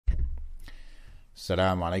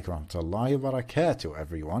Assalamu alaikum warahmatullahi wabarakatuh,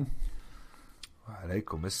 everyone. Wa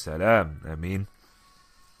alaikum assalam, Amin.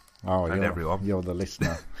 Oh, and everyone. You're the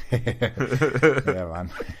listener. Yeah,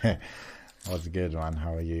 man. What's good, man?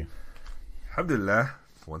 How are you? Alhamdulillah.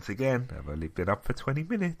 Once again, I've only been up for 20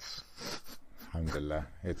 minutes. Alhamdulillah.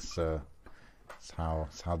 It's how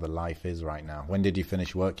the life is right now. When did you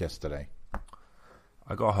finish work yesterday?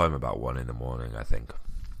 I got home about 1 in the morning, I think.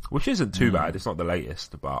 Which isn't too bad. It's not the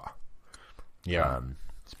latest, but yeah,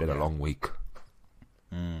 it's been a long week.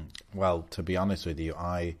 Well, to be honest with you,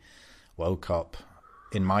 I woke up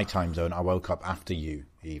in my time zone. I woke up after you,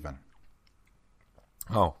 even.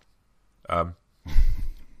 Oh,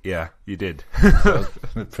 yeah, you did. So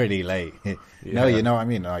pretty late. Yeah. No, you know what I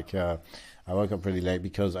mean? Like, I woke up pretty late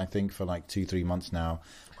because I think for like 2-3 months now,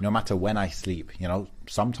 no matter when I sleep,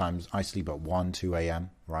 sometimes I sleep at 1, 2 a.m.,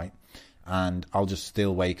 right? And I'll just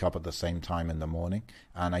still wake up at the same time in the morning.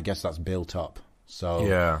 And I guess that's built up. So,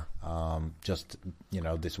 yeah. Just,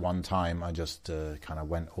 this one time I just kind of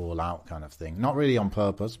went all out kind of thing. Not really on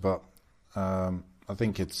purpose, but I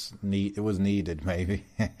think it was needed maybe.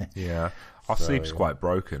 Yeah. Our sleep's quite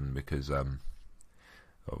broken because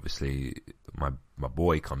obviously my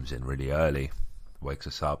boy comes in really early, wakes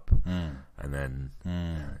us up, and then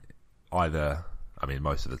either, I mean,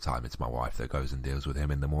 most of the time it's my wife that goes and deals with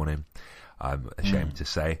him in the morning. I'm ashamed to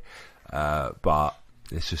say, but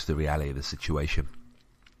it's just the reality of the situation.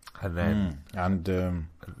 And then, then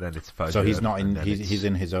it's Thursday. So he's not in. He's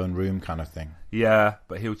in his own room, kind of thing. Yeah,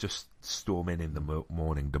 but he'll just storm in the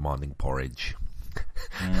morning demanding porridge.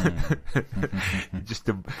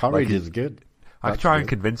 Porridge is good. I try and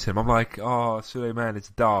convince him. I'm like, "Oh, Suleiman, it's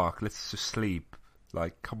dark. Let's just sleep.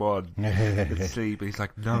 Like, come on, let's sleep." And he's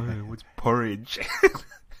like, "No, it's porridge."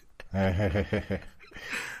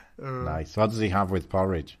 Nice. What does he have with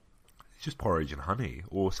porridge? It's just porridge and honey,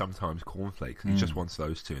 or sometimes cornflakes. He just wants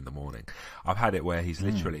those two in the morning. I've had it where he's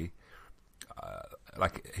literally,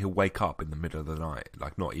 like, he'll wake up in the middle of the night,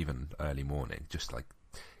 like not even early morning, just like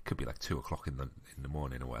could be like 2 o'clock in the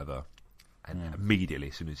morning or whatever, and immediately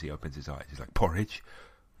as soon as he opens his eyes, he's like, porridge,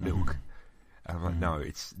 milk. And I'm like, no,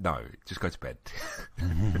 just go to bed.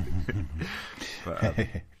 But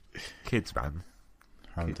kids, man.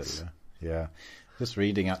 Kids. Yeah. Just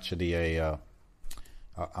reading actually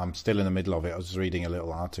I'm still in the middle of it. I was just reading a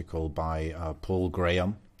little article by Paul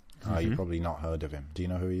Graham. You've probably not heard of him. Do you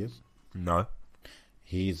know who he is? No.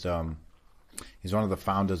 He's one of the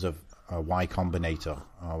founders of Y Combinator,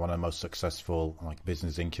 one of the most successful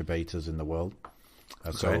business incubators in the world.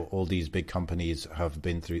 So all these big companies have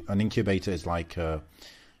been through. An incubator is like a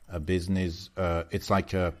business. It's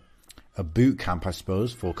like a boot camp, I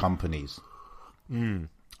suppose, for companies.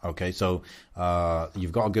 Okay, so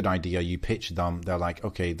you've got a good idea, you pitch them, they're like,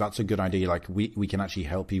 okay, that's a good idea, like we can actually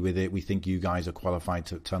help you with it, we think you guys are qualified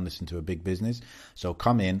to turn this into a big business, so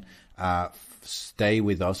come in, stay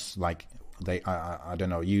with us, like I don't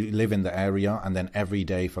know, you live in the area, and then every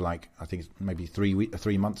day for I think maybe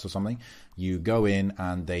 3 months or something, you go in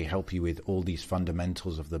and they help you with all these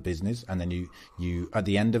fundamentals of the business, and then you at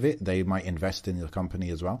the end of it, they might invest in the company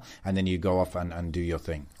as well, and then you go off and do your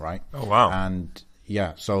thing, right? Oh, wow. And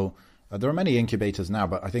yeah, so there are many incubators now,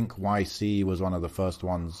 but I think YC was one of the first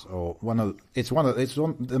ones, or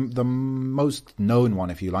the most known one,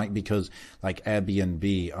 if you like, because like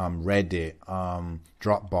Airbnb, Reddit,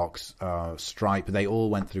 Dropbox, Stripe, they all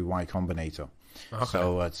went through Y Combinator.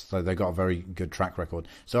 Okay. So they got a very good track record.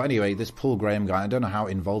 So anyway, this Paul Graham guy, I don't know how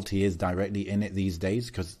involved he is directly in it these days,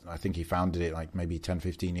 because I think he founded it like maybe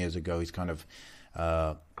 10-15 years ago. He's kind of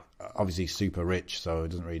obviously super rich, so he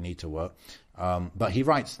doesn't really need to work. But he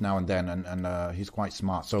writes now and then, and he's quite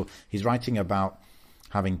smart. So he's writing about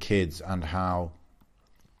having kids and how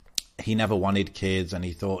he never wanted kids, and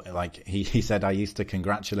he thought, like, he said, I used to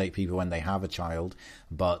congratulate people when they have a child,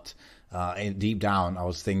 but deep down I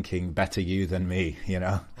was thinking, better you than me,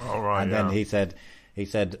 All right, and then he said,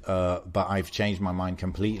 but I've changed my mind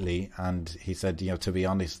completely. And he said, to be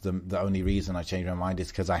honest, the only reason I changed my mind is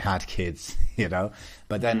because I had kids,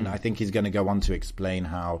 But then I think he's going to go on to explain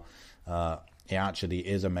how it actually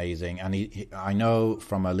is amazing. And I know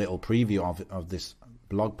from a little preview of this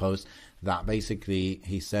blog post that basically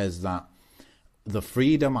he says that the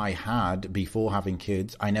freedom I had before having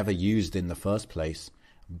kids, I never used in the first place.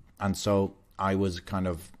 And so I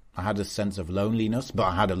had a sense of loneliness, but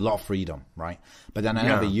I had a lot of freedom, right? But then I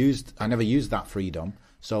never used that freedom.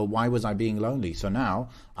 So why was I being lonely? So now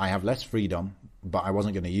I have less freedom, but I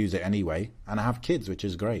wasn't going to use it anyway. And I have kids, which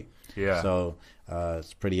is great. Yeah. So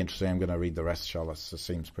it's pretty interesting. I'm going to read the rest, inshallah. It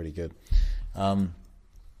seems pretty good.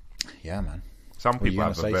 Yeah, man. Some people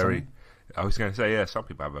have a very I was going to say, yeah, some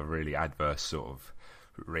people have a really adverse sort of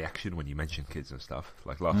reaction when you mention kids and stuff.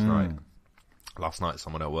 Like last night,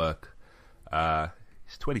 someone at work,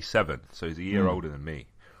 he's 27, so he's a year older than me,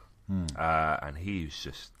 and he was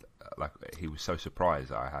just like, he was so surprised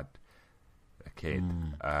that I had a kid.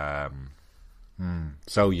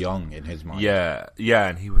 So young in his mind. Yeah,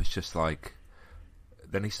 and he was just like,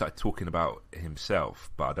 then he started talking about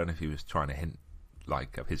himself, but I don't know if he was trying to hint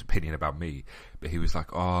like his opinion about me, but he was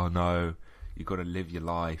like, oh no, you got to live your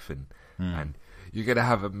life, and you're going to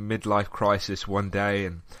have a midlife crisis one day,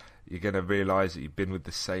 and you're going to realise that you've been with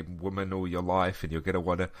the same woman all your life, and you're going to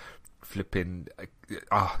want to flip in.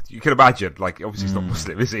 You can imagine, like, obviously he's not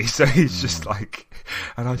Muslim, is he? So he's just like,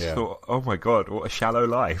 and I just thought, oh my God, what a shallow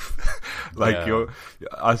life. Like,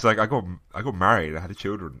 I was like, I got married, and I had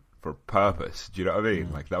children for a purpose. Do you know what I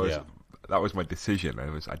mean? Like, that was my decision.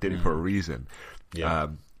 I did it for a reason. Yeah.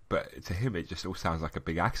 But to him, it just all sounds like a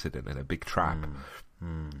big accident and a big trap.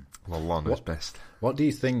 Well, Allah knows best. What do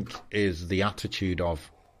you think is the attitude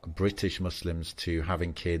of British Muslims to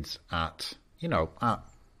having kids at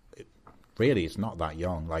really, it's not that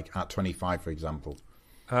young, like at 25, for example?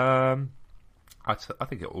 I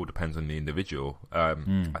think it all depends on the individual. I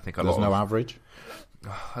think there's no average.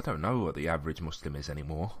 I don't know what the average Muslim is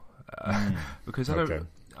anymore, because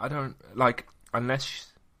I don't like,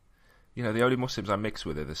 unless, you know, the only Muslims I mix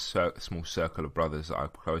with are the small circle of brothers that I'm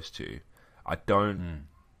close to.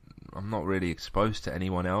 I'm not really exposed to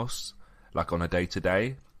anyone else, like on a day to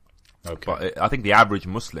day. Okay. But I think the average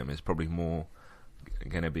Muslim is probably more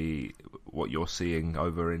going to be what you're seeing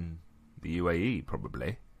over in the UAE,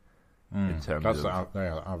 probably. In terms that's of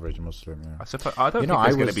the average Muslim. Yeah. I don't think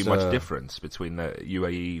there's going to be much difference between the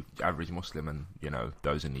UAE average Muslim and, you know,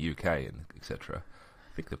 those in the UK and etc.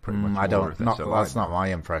 I think they're pretty much. That's not my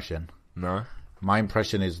impression. No, my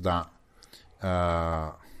impression is that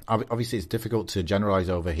obviously it's difficult to generalize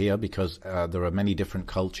over here because there are many different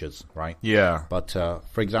cultures, right? Yeah. But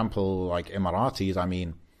for example, like Emiratis, I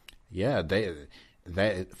mean, yeah, they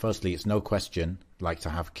firstly, it's no question like to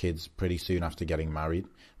have kids pretty soon after getting married.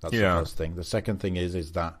 That's the first thing. The second thing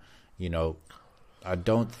is that, you know, I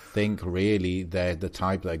don't think really they're the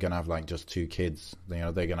type that are going to have like just 2 kids. You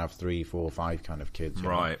know, they're going to have 3, 4, 5 kind of kids.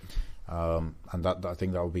 Right. And that I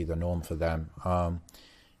think that will be the norm for them.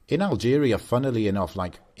 In Algeria, funnily enough,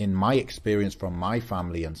 like in my experience from my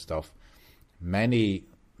family and stuff, many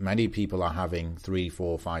people are having 3,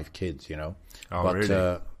 4, 5 kids, you know. Oh,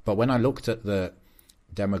 really? But when I looked at the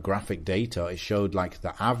demographic data, it showed like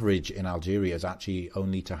the average in Algeria is actually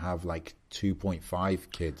only to have like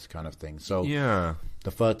 2.5 kids kind of thing. So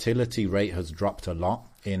the fertility rate has dropped a lot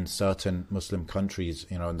in certain Muslim countries,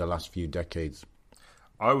 you know, in the last few decades.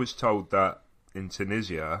 I was told that in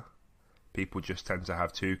Tunisia, people just tend to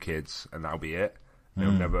have 2 kids and that'll be it.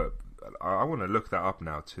 They'll never. I want to look that up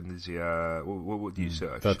now. Tunisia. What would you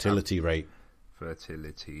search? Fertility rate.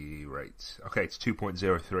 Fertility rate. Okay, it's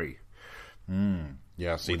 2.03.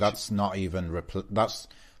 Yeah, see, that's not even that's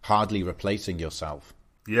hardly replacing yourself.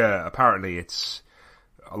 Yeah, apparently it's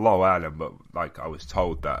Allahu A'lam, but like I was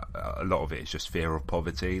told that a lot of it is just fear of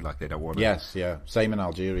poverty, like they don't want to. Yes, yeah, same in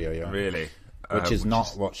Algeria, yeah. Really, which is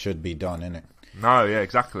not what should be done, isn't it? No, yeah,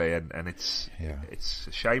 exactly, and it's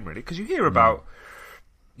a shame really, because you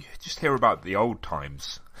just hear about the old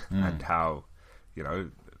times and how, you know.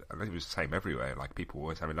 I think it was the same everywhere. Like people were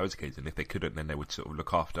always having loads of kids, and if they couldn't, then they would sort of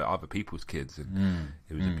look after other people's kids, and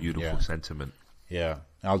it was a beautiful sentiment. Yeah,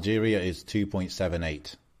 Algeria is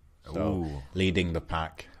 2.78, so leading the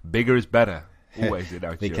pack. Bigger is better, always in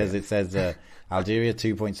Algeria. Because it says Algeria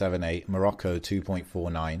 2.78, Morocco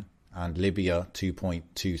 2.49, and Libya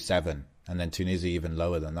 2.27, and then Tunisia even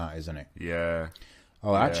lower than that, isn't it? Yeah.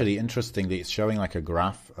 Oh, actually, interestingly, it's showing like a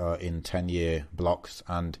graph in 10-year blocks,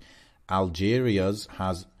 and Algeria's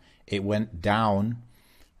it went down,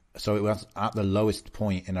 so it was at the lowest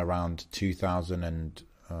point in around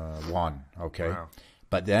 2001, okay? Wow.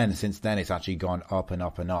 But then, since then, it's actually gone up and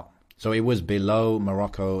up and up. So it was below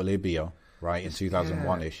Morocco, Libya, right, in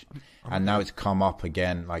 2001-ish. And now it's come up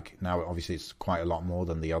again, like now obviously it's quite a lot more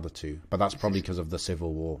than the other two. But that's probably because of the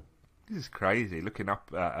civil war. This is crazy. Looking at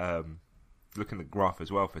the graph as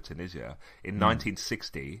well for Tunisia, in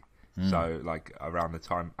 1960, so like around the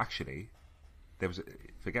time, actually, there was,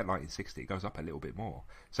 forget 1960, it goes up a little bit more.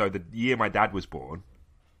 So the year my dad was born,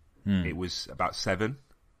 it was about 7,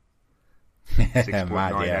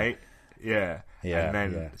 6.98. Yeah. And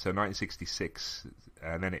then, so 1966,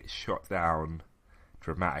 and then it shot down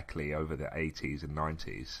dramatically over the 80s and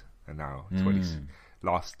 90s, and now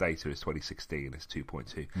last data is 2016, it's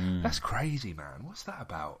 2.2. That's crazy, man. What's that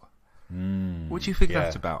about? What do you think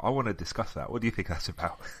that's about? I want to discuss that. What do you think that's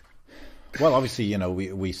about? Well, obviously,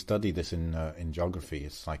 we study this in geography.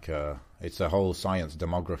 It's like it's a whole science,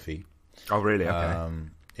 demography. Oh, really? Okay.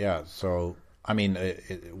 Yeah. So, I mean,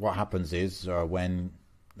 what happens is when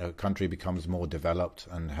a country becomes more developed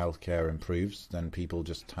and healthcare improves, then people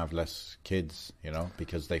just have less kids,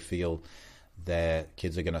 because they feel their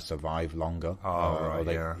kids are going to survive longer.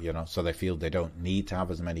 So they feel they don't need to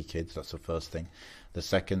have as many kids. That's the first thing. The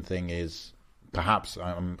second thing is, perhaps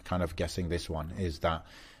I'm kind of guessing this one, is that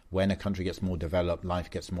when a country gets more developed,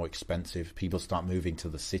 life gets more expensive. People start moving to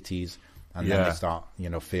the cities, and then they start,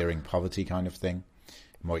 fearing poverty kind of thing.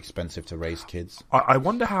 More expensive to raise kids. I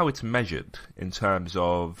wonder how it's measured in terms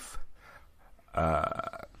of,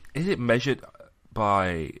 is it measured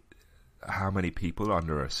by how many people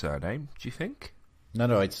under a surname, do you think?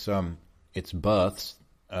 No, it's births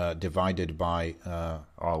divided by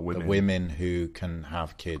women. The women who can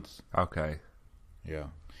have kids. Okay. Yeah.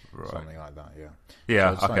 Right. Something like that, yeah.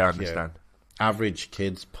 Yeah, so okay, I understand. Average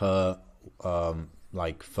kids per,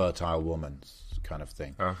 fertile woman kind of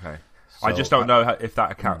thing. Okay. So I just don't know if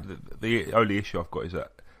that account... The only issue I've got is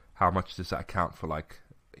that how much does that account for,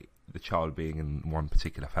 the child being in one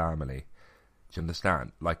particular family? Do you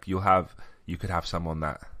understand? You could have someone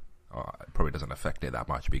that... it probably doesn't affect it that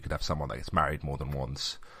much, but you could have someone that gets married more than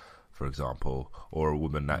once, for example, or a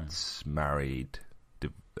woman that's married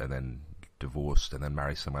and then divorced and then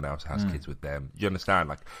marries someone else, has kids with them. Do you understand?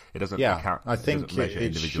 It doesn't account. I think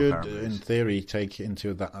it should, families. In theory, take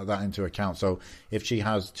into that into account. So if she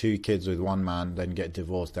has 2 kids with one man, then get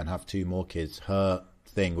divorced, then have 2 more kids, her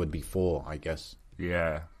thing would be 4, I guess.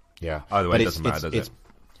 Yeah. Yeah. Either way, it doesn't matter, does it?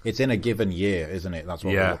 It's in a given year, isn't it? That's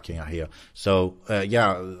what we're looking at here. So,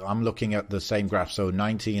 I'm looking at the same graph. So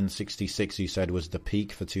 1966, you said, was the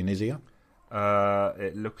peak for Tunisia?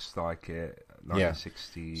 It looks like it.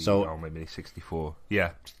 1960, or maybe 64.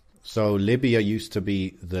 Yeah. So Libya used to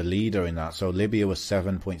be the leader in that. So Libya was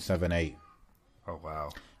 7.78. Oh,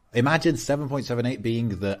 wow. Imagine 7.78 being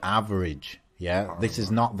the average. Yeah. This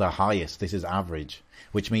is not the highest. This is average,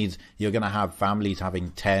 which means you're going to have families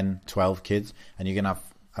having 10, 12 kids, and you're going to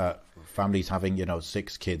have families having,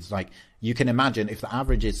 6 kids. You can imagine if the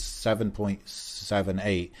average is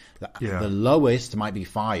 7.78, the lowest might be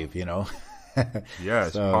 5, Yeah,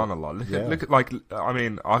 it's subhanAllah. Look at,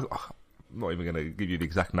 I'm not even going to give you the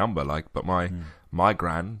exact number, but my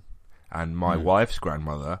gran and my wife's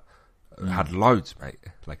grandmother had loads, mate.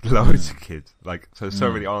 Loads of kids.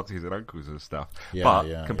 So many aunties and uncles and stuff.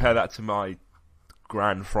 Compare that to my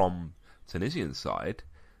gran from Tunisian side,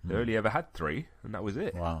 they only ever had 3, and that was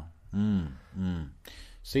it. Wow.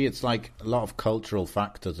 See, it's a lot of cultural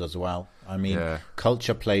factors as well.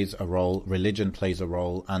 Culture plays a role, religion plays a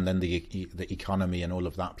role, and then the economy and all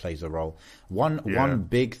of that plays a role. One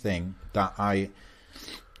big thing that I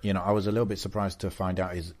was a little bit surprised to find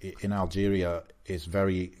out is in Algeria, it's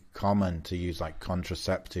very common to use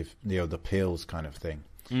contraceptive, the pills kind of thing,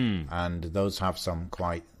 and those have some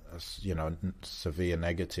quite severe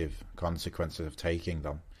negative consequences of taking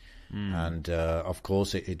them, and of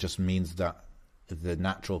course it just means that the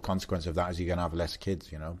natural consequence of that is you're going to have less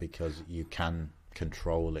kids, because you can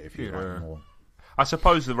control it if you like more. I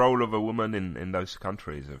suppose the role of a woman in those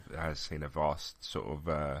countries has seen a vast sort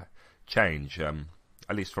of change, at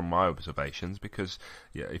least from my observations, because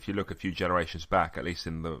if you look a few generations back, at least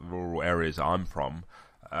in the rural areas I'm from,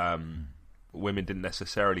 women didn't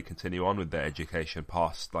necessarily continue on with their education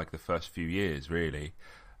past the first few years, really.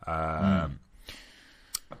 But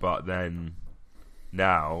then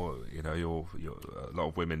now, you're a lot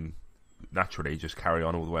of women naturally just carry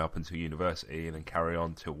on all the way up until university and then carry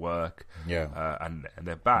on to work. And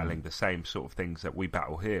they're battling the same sort of things that we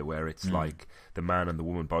battle here, where it's the man and the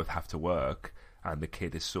woman both have to work, and the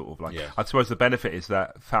kid is sort of I suppose the benefit is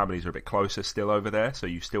that families are a bit closer still over there, so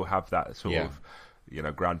you still have that sort of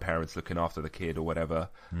grandparents looking after the kid or whatever,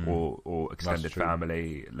 or extended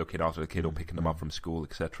family looking after the kid or picking them up from school,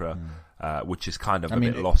 etc., which is kind of a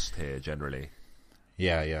bit lost here generally.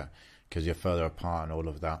 Yeah, because you're further apart and all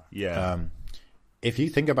of that. Yeah. If you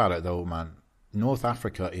think about it, though, man, North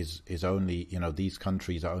Africa is only, these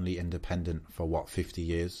countries are only independent for 50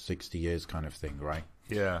 years, 60 years kind of thing, right?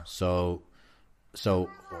 Yeah. So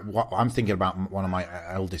what I'm thinking about, one of my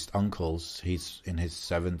eldest uncles, he's in his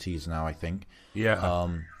 70s now, I think. Yeah.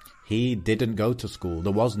 He didn't go to school.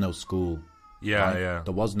 There was no school. Yeah.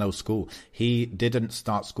 There was no school. He didn't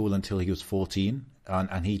start school until he was 14,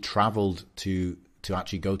 and he traveled to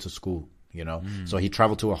actually go to school, So he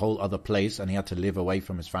traveled to a whole other place, and he had to live away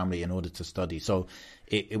from his family in order to study. So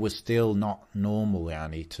it was still not normal,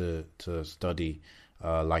 Yanni, to study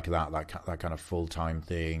like that kind of full-time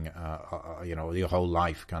thing, your whole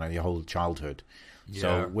life, kind of your whole childhood. Yeah.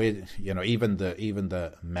 So with, even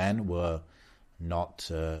the men were not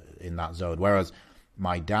in that zone, whereas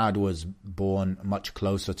my dad was born much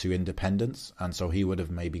closer to independence, and so he would have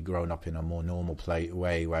maybe grown up in a more normal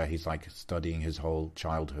way where he's like studying his whole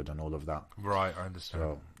childhood and all of that. Right, I understand.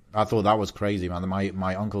 So I thought that was crazy, man.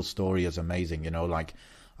 My uncle's story is amazing.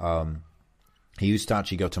 He used to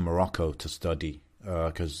actually go to Morocco to study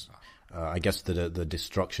because I guess the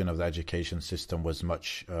destruction of the education system was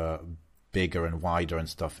much bigger and wider and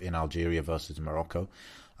stuff in Algeria versus Morocco,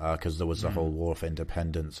 because there was the whole war for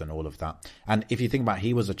independence and all of that. And if you think about it,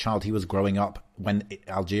 he was a child, he was growing up when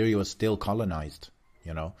Algeria was still colonized,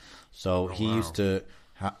 So he used to,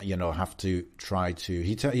 have to try to,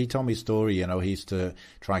 he told me a story, he used to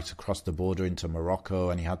try to cross the border into Morocco,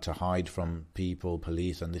 and he had to hide from people,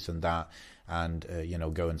 police and this and that, and,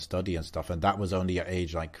 go and study and stuff. And that was only at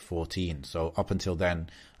age like 14. So up until then,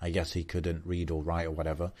 I guess he couldn't read or write or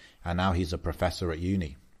whatever. And now he's a professor at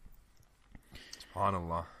uni.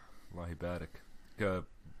 SubhanAllah, Allahi barik.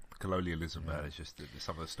 Colonialism, man, it's just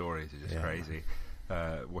some of the stories are just crazy.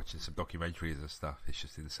 Watching some documentaries and stuff, it's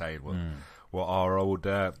just insane what our old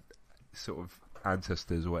sort of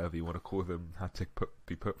ancestors, or whatever you want to call them, had to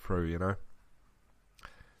be put through,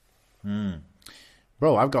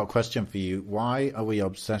 Bro, I've got a question for you. Why are we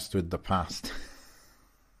obsessed with the past?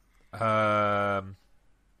 Because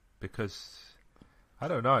I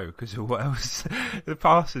don't know. Because what else? The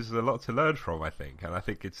past is a lot to learn from, I think, and I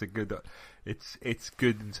think it's it's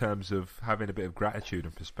good in terms of having a bit of gratitude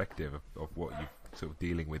and perspective of what you're sort of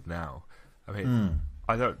dealing with now. I mean,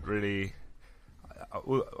 I don't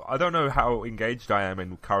know how engaged I am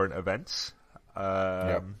in current events,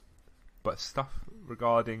 but stuff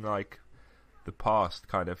regarding like the past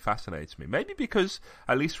kind of fascinates me. Maybe because,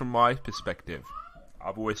 at least from my perspective,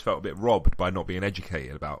 I've always felt a bit robbed by not being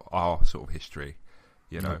educated about our sort of history.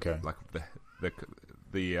 Like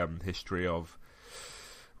the history of,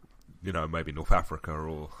 maybe North Africa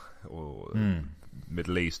or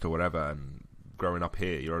Middle East or whatever. And growing up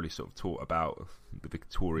here, you're only sort of taught about the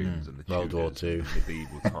Victorians and the World War Tudors, II,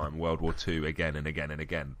 medieval time, World War II again and again and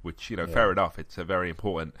again. Which fair enough, it's a very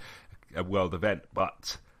important world event,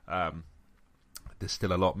 but there's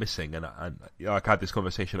still a lot missing. And I had this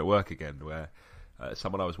conversation at work again where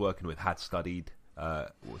someone I was working with had studied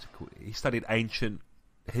what was it called? He studied ancient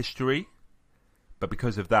history, but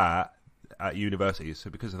because of that at university,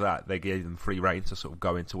 because of that they gave them free rein to sort of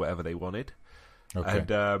go into whatever they wanted. Okay.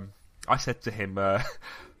 And I said to him, oh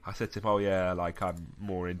yeah, like I'm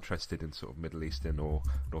more interested in sort of Middle Eastern or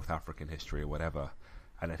North African history or whatever.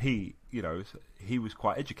 And then he was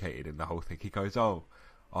quite educated in the whole thing. He goes, oh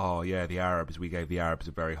yeah, the Arabs, we gave the Arabs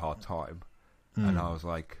a very hard time. And I was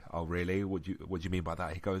like, oh really? What do you mean by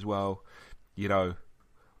that? He goes, well,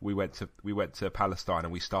 we went to Palestine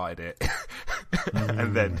and we started it.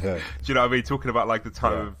 And then, do you know what I mean? Talking about like the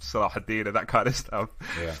time of Salah ad-Din and that kind of stuff.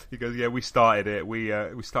 Yeah. He goes, yeah, we started it. We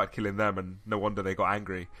started killing them, and no wonder they got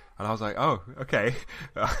angry. And I was like, oh, okay.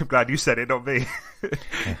 I'm glad you said it, not me. Do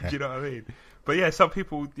you know what I mean? But yeah, some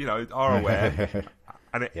people, are aware,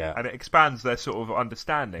 and it expands their sort of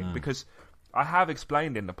understanding, because I have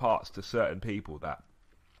explained in the past to certain people that,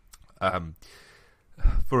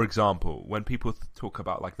 for example, when people talk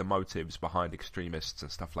about like the motives behind extremists and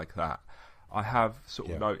stuff like that, I have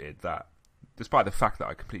sort of noted that, despite the fact that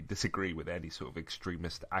I completely disagree with any sort of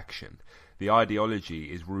extremist action, the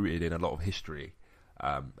ideology is rooted in a lot of history,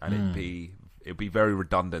 and it'd be very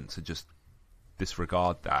redundant to just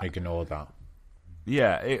disregard that, ignore that.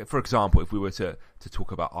 Yeah, for example, if we were to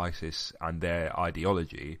talk about ISIS and their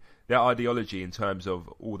ideology in terms of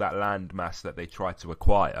all that land mass that they tried to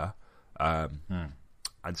acquire and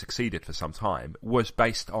succeeded for some time, was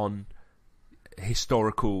based on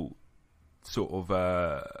historical sort of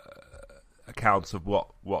accounts of what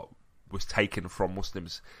was taken from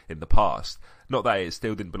Muslims in the past. Not that it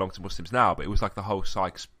still didn't belong to Muslims now, but it was like the whole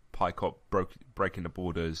Sykes-Picot breaking the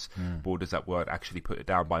borders that weren't actually put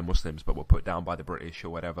down by Muslims but were put down by the British or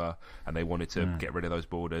whatever, and they wanted to get rid of those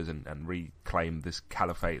borders and reclaim this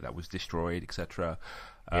caliphate that was destroyed, etc.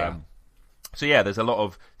 So yeah, there's a lot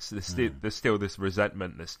of there's still this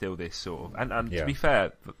resentment, there's still this sort of and to be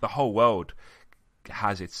fair, the whole world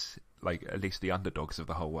has its, like, at least the underdogs of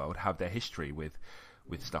the whole world have their history with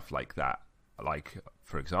stuff like that. Like,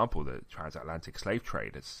 for example, the transatlantic slave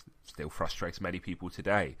trade still frustrates many people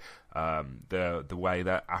today. The way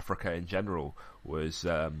that Africa in general was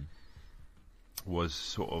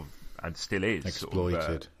sort of, and still is,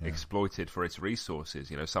 exploited for its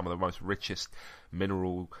resources. Some of the most richest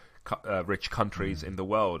mineral rich countries in the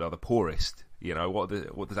world are the poorest. You know, what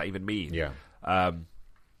does that even mean? Yeah.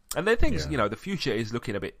 And then things, you know, the future is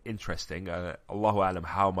looking a bit interesting. Allahu Alam,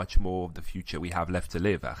 how much more of the future we have left to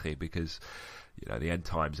live, akhi, because, you know, the end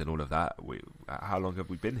times and all of that. How long have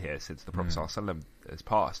we been here since the Prophet ﷺ has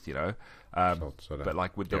passed, you know? But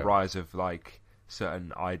like with the rise of like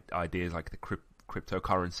certain ideas like the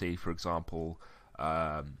cryptocurrency, for example,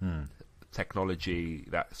 technology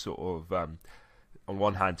that sort of, on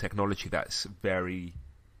one hand, technology that's very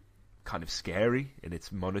kind of scary in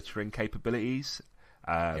its monitoring capabilities.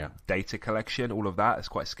 Data collection, all of that is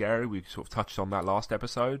quite scary. We sort of touched on that last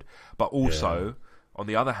episode. But also, on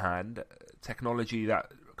the other hand, technology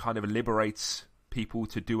that kind of liberates people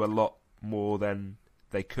to do a lot more than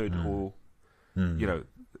they could, or you know,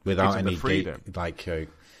 without any freedom.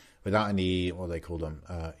 Without any, what do they call them,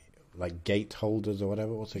 like gate holders or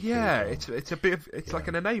whatever. What's it called? Yeah, it's a bit of, it's like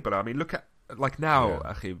an enabler. I mean, look at like now,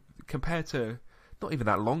 actually, compared to not even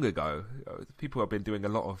that long ago, people have been doing a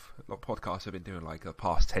lot of podcasts have been doing like the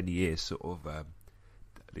past 10 years, sort of,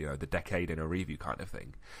 you know, the decade in a review kind of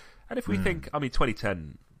thing. And if we think, I mean,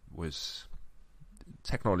 2010 was,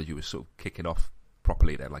 technology was sort of kicking off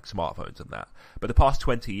properly then, like smartphones and that. But the past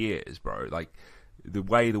 20 years, bro, like the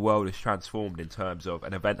way the world is transformed in terms of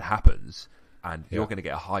an event happens and you're going to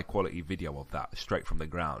get a high quality video of that straight from the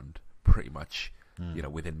ground, pretty much, you know,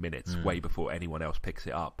 within minutes, way before anyone else picks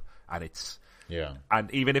it up. And it's, and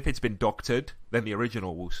even if it's been doctored, then the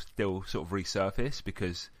original will still sort of resurface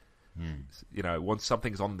because, you know, once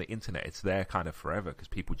something's on the internet, it's there kind of forever because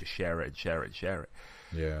people just share it and share it and share it.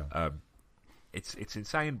 Yeah. It's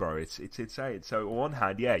insane, bro. It's insane. So on one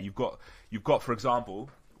hand, you've got, for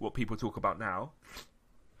example, what people talk about now,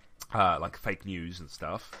 like fake news and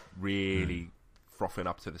stuff, really frothing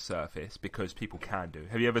up to the surface because people can do.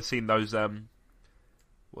 Have you ever seen those,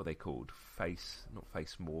 what are they called? Not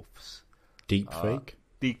face morphs. Deep fake?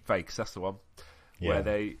 Deep fakes, that's the one. Where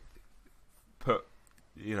they put,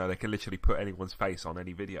 you know, they can literally put anyone's face on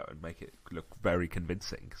any video and make it look very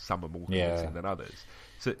convincing. Some are more convincing than others.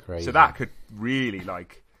 So that could really,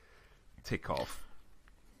 like, tick off.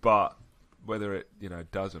 But whether it, you know,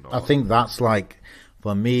 does or not. I think that's like,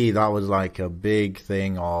 for me, that was like a big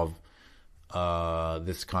thing of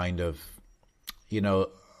this kind of, you know,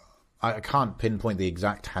 I can't pinpoint the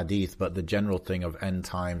exact hadith, but the general thing of end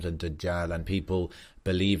times and Dajjal and people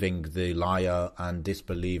believing the liar and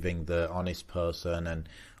disbelieving the honest person and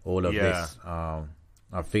all of this.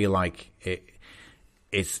 I feel like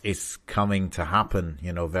it's coming to happen,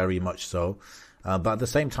 you know, very much so. But at the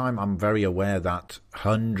same time, I'm very aware that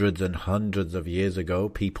hundreds and hundreds of years ago,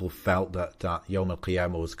 people felt that Yawm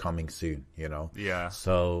al-Qiyamah was coming soon, you know. Yeah.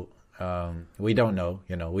 So we don't know,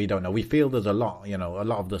 you know, we don't know. We feel there's a lot, you know, a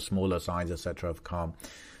lot of the smaller signs, etc., have come.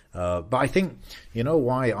 But I think, you know,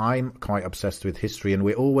 why I'm quite obsessed with history, and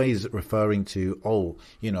we're always referring to, oh,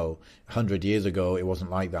 you know, 100 years ago, it wasn't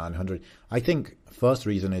like that. And I think first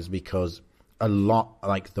reason is because a lot,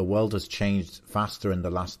 like the world has changed faster in the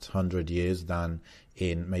last 100 years than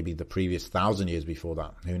in maybe the previous 1,000 years before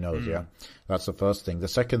that. Who knows? Yeah. That's the first thing. The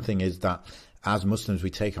second thing is that as Muslims,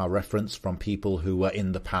 we take our reference from people who were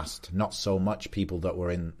in the past, not so much people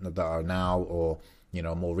that are now or, you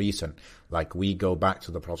know, more recent. Like we go back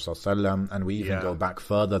to the Prophet ﷺ, and we even go back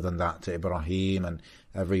further than that to Ibrahim and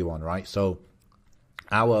everyone, right? So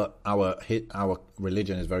our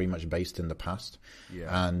religion is very much based in the past,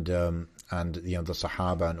 and you know, the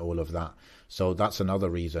Sahaba and all of that. So that's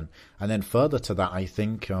another reason. And then further to that, I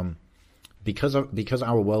think because our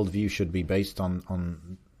worldview should be based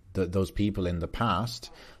on those people in the past,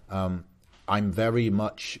 I'm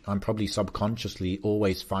probably subconsciously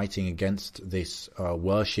always fighting against this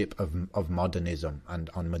worship of modernism and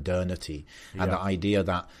on modernity, and the idea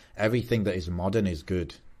that everything that is modern is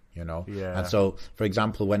good, you know. And so, for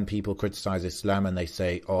example, when people criticize Islam and they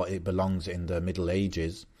say, oh, it belongs in the Middle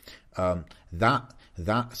Ages,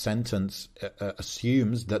 that sentence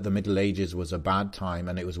assumes that the Middle Ages was a bad time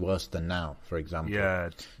and it was worse than now, for example.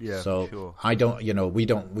 So sure. I don't, you know,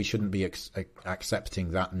 we shouldn't be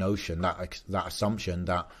accepting that notion, that assumption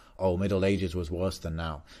that, oh, Middle Ages was worse than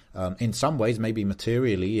now. In some ways, maybe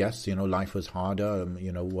materially, yes, you know, life was harder,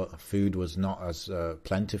 you know, food was not as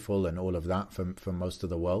plentiful and all of that for most of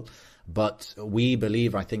the world. But we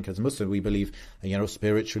believe, I think as Muslims, we believe, you know,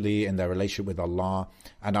 spiritually in their relationship with Allah,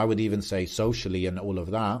 and I would even say socially and all of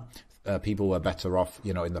that, people were better off,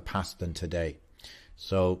 you know, in the past than today.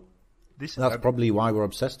 So that's probably why we're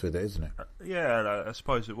obsessed with it, isn't it? Yeah, I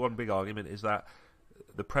suppose one big argument is that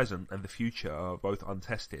the present and the future are both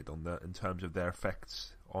untested in terms of their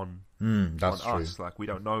effects on that's on true. us. Like, we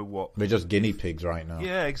don't know what... We're just guinea pigs right now.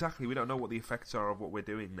 Yeah, exactly. We don't know what the effects are of what we're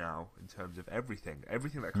doing now in terms of everything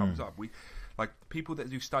that comes up. We, like, people that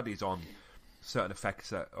do studies on certain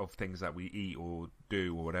effects of things that we eat or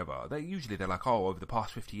do or whatever, they're like, oh, over the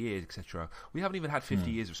past 50 years, etc. We haven't even had 50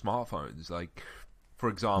 years of smartphones. Like, for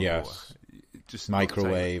example, just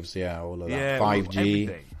microwaves, all of that. Yeah,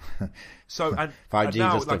 5G. So, and 5G and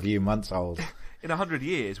now, just a few months old. In 100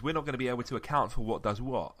 years, we're not going to be able to account for what does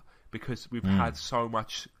what, because we've had so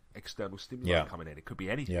much external stimuli coming in. It could be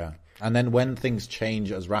anything. Yeah, and then when things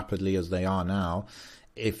change as rapidly as they are now,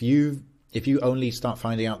 if you only start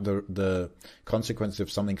finding out the consequence of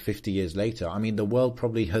something 50 years later, I mean, the world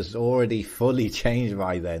probably has already fully changed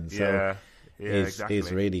by then. So exactly.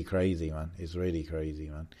 It's really crazy, man. It's really crazy,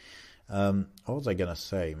 man. What was I gonna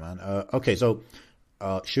say, man? Okay, so.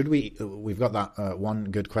 We've got that one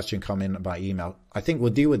good question come in by email. I think we'll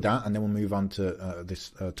deal with that and then we'll move on to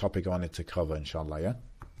this topic I wanted to cover, inshallah, yeah?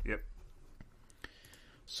 Yep.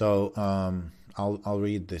 So I'll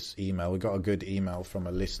read this email. We got a good email from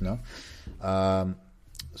a listener.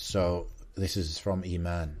 So this is from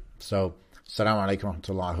Iman. So, Assalamu alaikum wa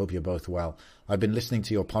rahmatullah. I hope you're both well. I've been listening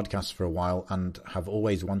to your podcast for a while and have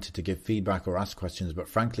always wanted to give feedback or ask questions, but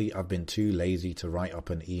frankly, I've been too lazy to write up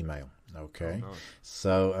an email. Okay. Oh, no.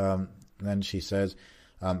 So then she says,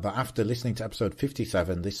 but after listening to episode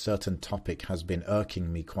 57, this certain topic has been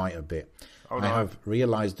irking me quite a bit. Oh, no. I have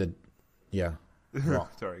realized that... Yeah. What?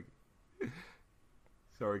 Sorry,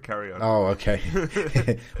 carry on. Oh,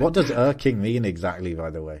 okay. What does irking mean exactly, by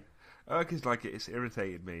the way? Irk is like it's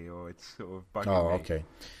irritated me or it's sort of bugging me. Oh, okay.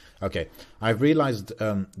 Okay, I've realized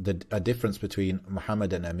a difference between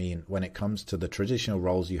Muhammad and Amin when it comes to the traditional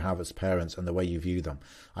roles you have as parents and the way you view them.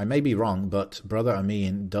 I may be wrong, but Brother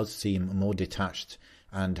Amin does seem more detached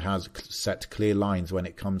and has set clear lines when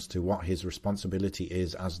it comes to what his responsibility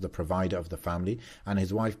is as the provider of the family, and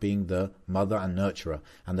his wife being the mother and nurturer,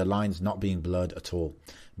 and the lines not being blurred at all.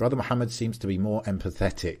 Brother Muhammad seems to be more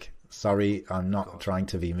empathetic. Sorry, I'm not trying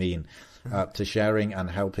to be mean. To sharing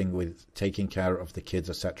and helping with taking care of the kids,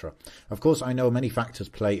 etc. Of course, I know many factors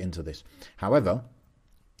play into this. However,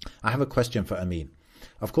 I have a question for Amin.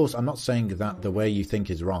 Of course, I'm not saying that the way you think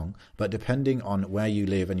is wrong, but depending on where you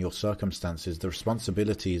live and your circumstances, the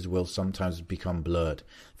responsibilities will sometimes become blurred.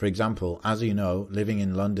 For example, as you know, living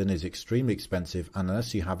in London is extremely expensive, and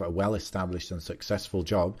unless you have a well-established and successful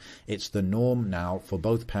job, it's the norm now for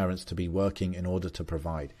both parents to be working in order to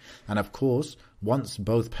provide. And of course, once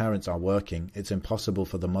both parents are working, it's impossible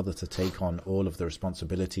for the mother to take on all of the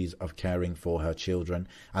responsibilities of caring for her children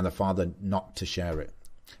and the father not to share it.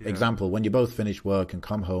 Yeah. Example, when you both finish work and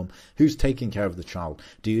come home, who's taking care of the child?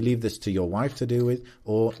 Do you leave this to your wife to deal with,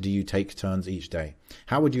 or do you take turns each day?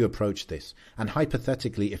 How would you approach this? And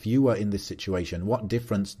hypothetically, if you were in this situation, what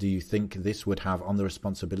difference do you think this would have on the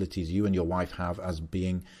responsibilities you and your wife have as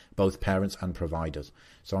being both parents and providers?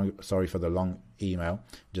 So, sorry for the long email.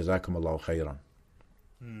 Jazakumullahu khairan.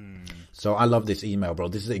 So I love this email, bro.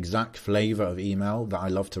 This is the exact flavor of email that I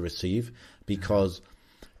love to receive, because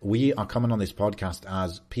we are coming on this podcast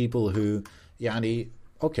as people who,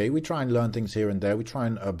 okay, we try and learn things here and there. We try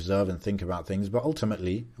and observe and think about things, but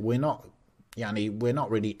ultimately we're not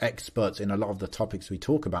really experts in a lot of the topics we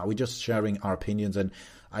talk about. We're just sharing our opinions. And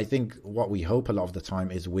I think what we hope a lot of the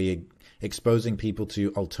time is we're exposing people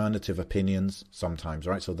to alternative opinions sometimes,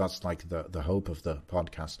 right? So that's like the hope of the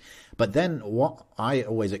podcast. But then what I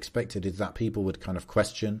always expected is that people would kind of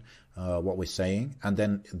question what we're saying. And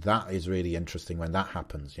then that is really interesting when that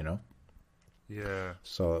happens, you know? Yeah.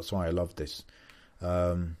 So that's why I love this.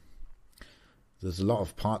 There's a lot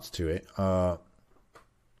of parts to it. I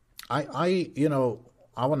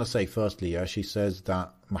want to say firstly, she says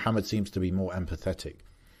that Muhammad seems to be more empathetic.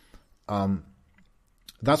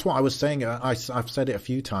 That's what I was saying. I've said it a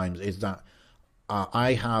few times, is that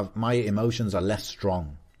my emotions are less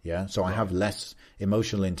strong. Yeah. So I have less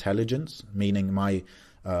emotional intelligence, meaning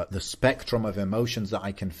the spectrum of emotions that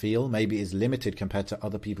I can feel maybe is limited compared to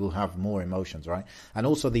other people who have more emotions, right? And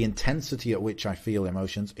also the intensity at which I feel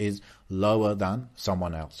emotions is lower than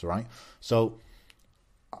someone else, right? So,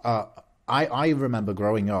 I remember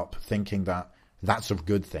growing up thinking that that's a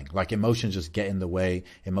good thing. Like, emotions just get in the way.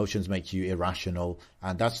 Emotions make you irrational.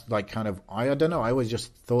 And that's like kind of, I don't know. I always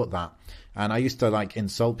just thought that. And I used to like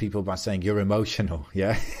insult people by saying, you're emotional.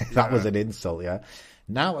 Yeah. That was an insult. Yeah.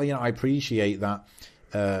 Now, I appreciate that,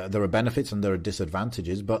 there are benefits and there are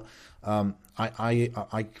disadvantages, but,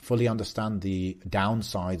 I fully understand the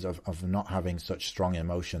downsides of not having such strong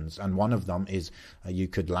emotions. And one of them is you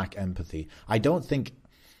could lack empathy. I don't think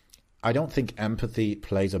I don't think empathy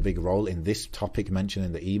plays a big role in this topic mentioned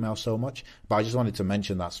in the email so much, but I just wanted to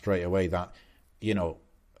mention that straight away, that, you know,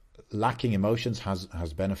 lacking emotions has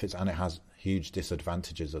benefits, and it has huge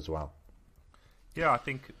disadvantages as well. Yeah, I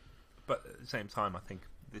think, but at the same time, I think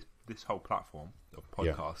this whole platform of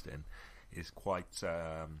podcasting is quite,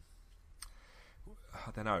 I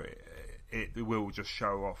don't know, it will just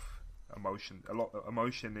show off emotion, a lot of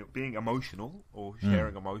emotion. Being emotional or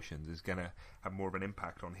sharing emotions is going to have more of an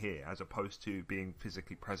impact on here, as opposed to being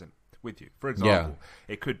physically present with you. For example,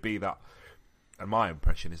 it could be that, and my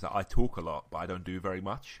impression is that I talk a lot, but I don't do very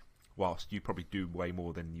much, whilst you probably do way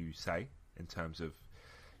more than you say, in terms of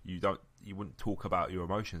you wouldn't talk about your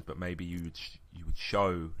emotions, but maybe you would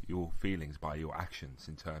show your feelings by your actions,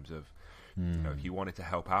 in terms of, you know, if you wanted to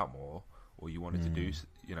help out more, or you wanted to do,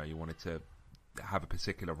 you know, you wanted to have a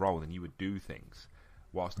particular role, then you would do things,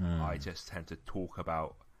 whilst I just tend to talk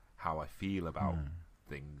about how I feel about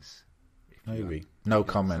things. Maybe. No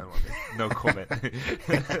comment. No comment.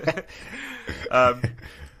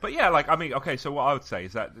 But yeah, like, I mean, okay, so what I would say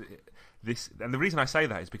is that this, and the reason I say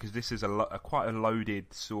that is because this is a quite a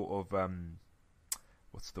loaded sort of,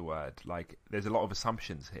 what's the word? Like, there's a lot of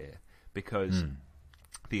assumptions here, because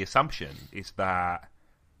the assumption is that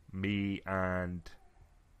me and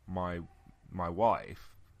my wife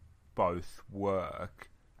both work,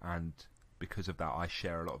 and because of that I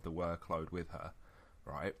share a lot of the workload with her,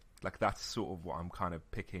 right? Like, that's sort of what I'm kind of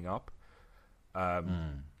picking up.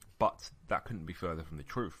 But that couldn't be further from the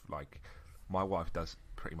truth. Like, my wife does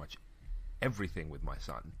pretty much everything with my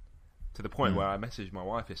son, to the point where I messaged my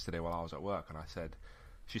wife yesterday while I was at work, and I said,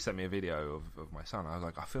 she sent me a video of my son. I was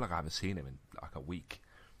like, I feel like I haven't seen him in like a week,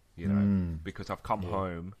 you know, because I've come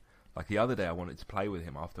home. Like, the other day I wanted to play with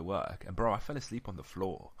him after work, and bro, I fell asleep on the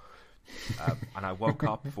floor. And I woke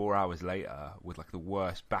up 4 hours later with like the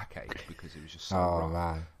worst backache, because it was just so rough.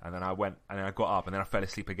 Man. And then I got up, and then I fell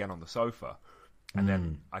asleep again on the sofa. And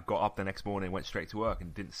then I got up the next morning, went straight to work,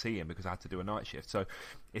 and didn't see him because I had to do a night shift. So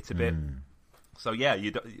it's a bit. So yeah,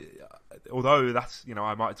 although that's, you know,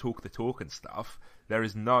 I might talk the talk and stuff, there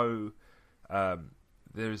is no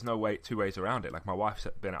way, two ways around it. Like, my wife's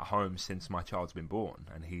been at home since my child's been born,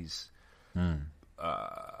 and he's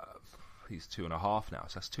 2.5 now.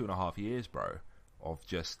 So that's 2.5 years, bro, of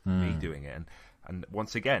just me doing it. And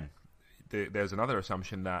once again, there's another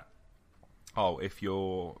assumption that, if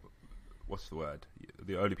you're, what's the word?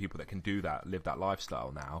 The only people that can do that, live that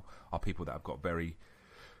lifestyle now, are people that have got very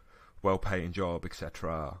well-paying job,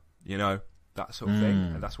 etc. You know, that sort of thing.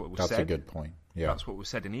 And that's what was said. That's a good point. Yeah, that's what was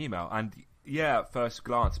said in email. And yeah, at first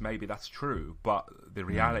glance, maybe that's true, but the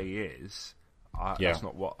reality is, that's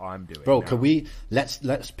not what I'm doing. Bro, now. Can we let's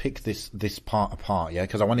pick this part apart, yeah?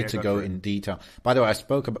 Because I wanted to go in detail. By the way, I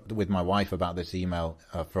spoke with my wife about this email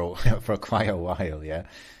for quite a while, yeah.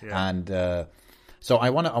 And so I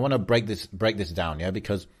want to break this down, yeah,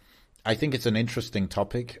 because I think it's an interesting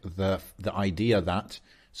topic. The idea that,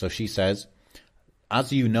 so she says,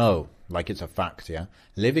 as you know, like, it's a fact, yeah,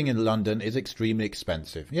 living in London is extremely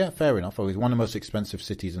expensive. Yeah, fair enough. It's one of the most expensive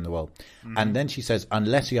cities in the world. And then she says,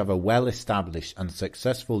 unless you have a well-established and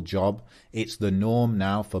successful job, it's the norm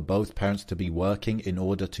now for both parents to be working in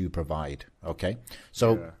order to provide. Okay,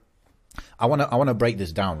 so I want to break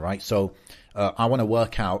this down, right? So I want to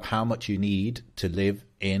work out how much you need to live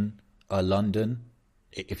in London,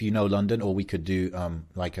 if you know London, or we could do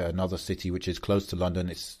like another city which is close to London.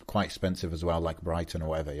 It's quite expensive as well, like Brighton or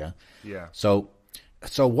whatever. Yeah. So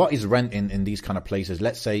what is rent in these kind of places?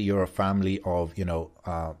 Let's say you're a family of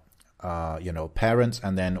parents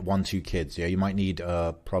and then 1-2 kids. Yeah, you might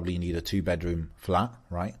probably need a 2-bedroom flat,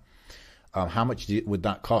 right? How much would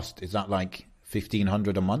that cost? Is that like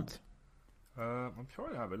 1,500 a month? I'm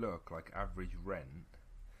trying to have a look, like average rent.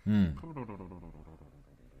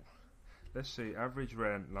 Let's see, average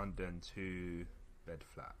rent, London, 2-bed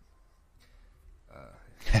flat.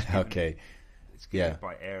 Okay. It's given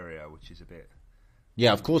by area, which is a bit...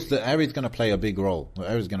 Yeah, of course, the area is going to play a big role.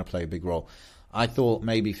 I thought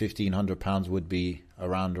maybe £1,500 would be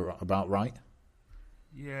about right.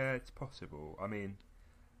 Yeah, it's possible. I mean...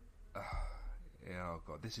 oh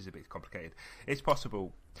god, this is a bit complicated. It's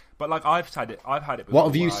possible, but like I've had it before. What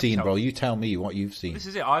have you seen, bro? You tell me what you've seen. This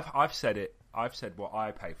is it. I've said it. I've said what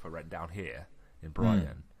I pay for rent down here in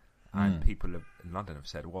Brighton, and people in London have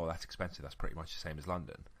said, "Well, that's expensive. That's pretty much the same as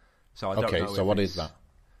London." So I don't know. So what is that?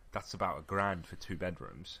 That's about £1,000 for 2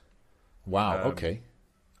 bedrooms. Wow. Okay.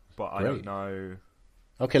 But I don't know.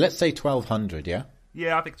 Okay, let's say 1,200. Yeah.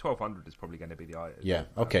 Yeah, I think 1,200 is probably going to be the. Yeah.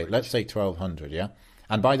 Okay, let's say 1,200. Yeah.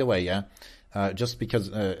 And by the way, just because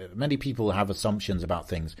many people have assumptions about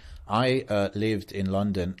things. I lived in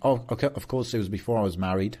London. Oh, okay. Of course, it was before I was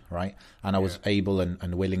married, right? And I was able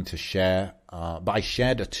and willing to share. But I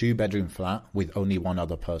shared a 2-bedroom flat with only one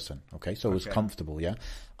other person. Okay, so it was comfortable. Yeah,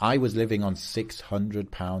 I was living on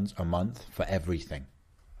 £600 a month for everything.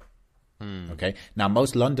 Okay. Now,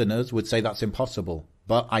 most Londoners would say that's impossible,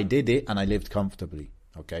 but I did it and I lived comfortably.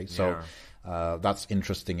 Okay, so that's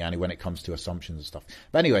interesting, Annie, when it comes to assumptions and stuff.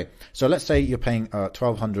 But anyway, so let's say you're paying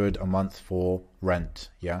 £1,200 a month for rent,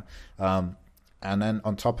 yeah, and then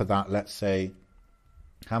on top of that, let's say,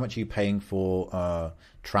 how much are you paying for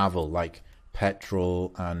travel, like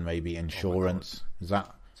petrol and maybe insurance? Is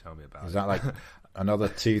that tell me about? Is that like another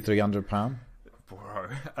 £200-300? Bro,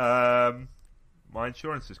 my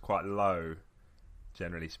insurance is quite low,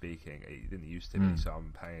 generally speaking. It didn't used to be, so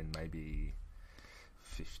I'm paying maybe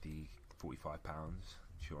 £45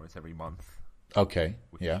 insurance every month. Okay.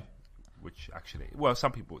 Which actually, well,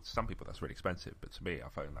 some people that's really expensive, but to me, I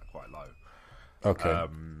find that quite low. Okay.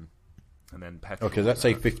 And then petrol. Okay, let's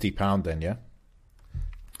say £50 then, yeah.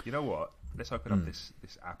 You know what? Let's open up this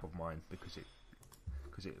app of mine because it.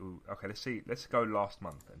 Okay, let's go last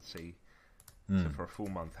month and see. So for a full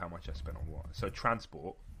month, how much I spent on what? So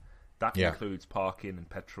transport, that includes parking and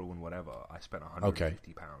petrol and whatever. I spent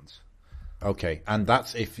 £150. Okay, and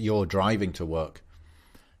that's if you're driving to work.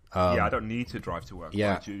 I don't need to drive to work.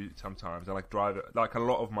 I do sometimes. I drive. Like a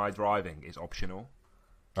lot of my driving is optional.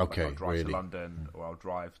 Okay, I'll drive to London or I'll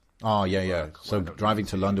drive. Oh yeah. So driving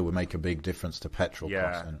to London would make a big difference to petrol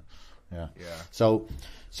costs. Yeah.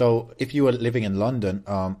 So if you were living in London,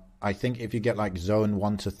 I think if you get like zone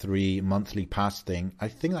 1 to 3 monthly pass thing, I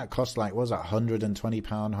think that costs like, what was that, £120,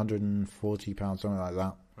 £140, something like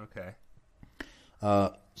that. Okay.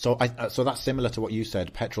 So that's similar to what you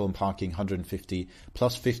said, petrol and parking, 150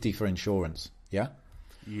 plus 50 for insurance. Yeah.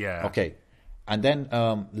 Yeah. Okay. And then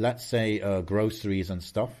let's say groceries and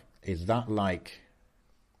stuff. Is that like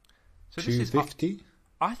 250?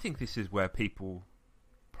 I think this is where people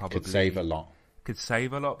probably could save a lot.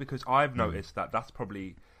 Because I've noticed that that's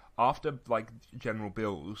probably after like general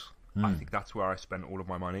bills. I think that's where I spend all of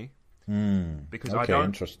my money. Because I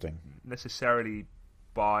don't necessarily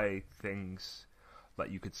buy things like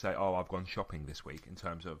you could say, oh, I've gone shopping this week in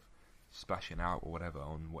terms of splashing out or whatever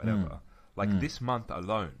on whatever. Like this month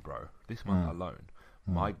alone, bro.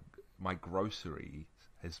 My grocery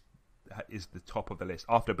is the top of the list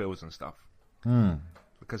after bills and stuff.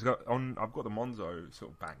 Because I've got the Monzo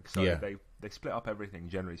sort of bank, so they split up everything,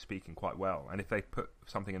 generally speaking, quite well. And if they put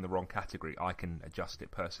something in the wrong category, I can adjust it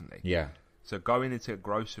personally. Yeah. So going into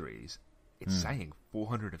groceries, it's saying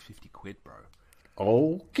 450 quid, bro.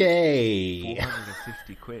 Okay.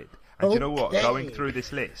 450 quid. And do you know what? Going through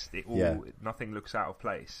this list, nothing looks out of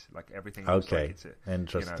place. Like everything looks like it's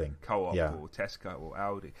interesting. Co-op or Tesco or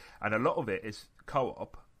Aldi. And a lot of it is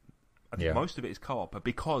co-op. I think most of it is co-op, but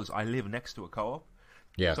because I live next to a co-op,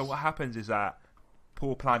 so what happens is that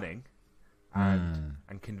poor planning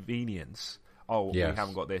and convenience. Oh, we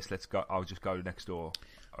haven't got this. Let's go. I'll just go next door.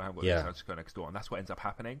 I haven't got this. I'll just go next door, and that's what ends up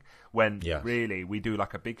happening. When really we do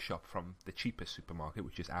like a big shop from the cheapest supermarket,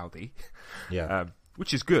 which is Aldi,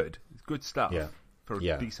 which is good. It's good stuff for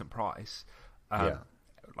a decent price.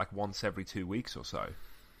 Like once every 2 weeks or so.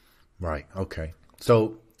 Right. Okay.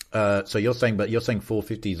 So you're saying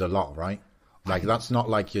 450 is a lot, right? Like that's not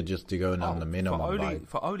like you're just going on the minimum.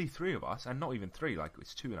 For only 3 of us, and not even 3. Like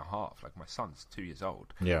it's 2.5. Like my son's 2 years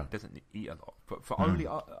old. Yeah, doesn't eat a lot. But for only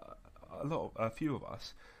a few of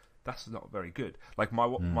us, that's not very good. Like my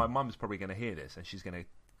mum's probably going to hear this, and she's going to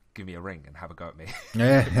give me a ring and have a go at me.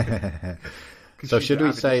 Yeah. So should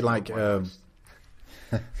we say like?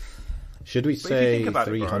 Should we say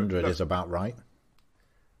 300 is about right?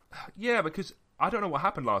 Yeah, because I don't know what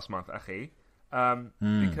happened last month, Achi.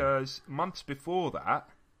 Because months before that,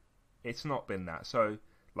 it's not been that. So,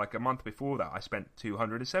 like a month before that, I spent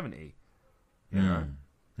 270. You know,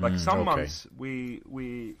 like some months we.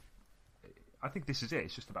 I think this is it.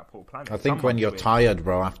 It's just about poor planning. I think when you're tired,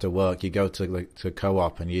 bro, after work, you go to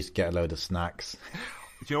co-op and you just get a load of snacks.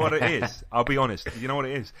 Do you know what it is? I'll be honest. You know what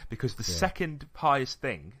it is? Because the second highest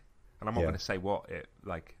thing, and I'm not going to say what it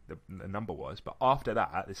the number was, but after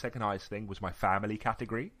that, the second highest thing was my family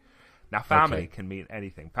category. Now, family can mean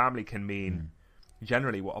anything. Family can mean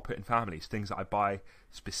generally what I'll put in family is things that I buy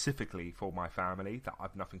specifically for my family that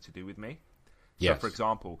have nothing to do with me. So, for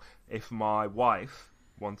example, if my wife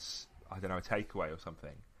wants, I don't know, a takeaway or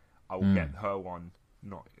something, I will get her one.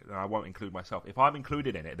 I won't include myself. If I'm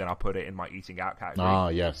included in it, then I'll put it in my eating out category. Ah,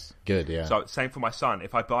 yes. Good, yeah. So, same for my son.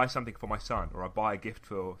 If I buy something for my son, or I buy a gift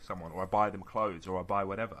for someone, or I buy them clothes, or I buy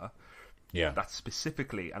whatever, Yeah. That's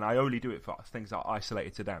specifically, and I only do it for things that are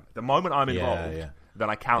isolated to them. The moment I'm involved, then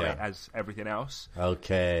I count it as everything else.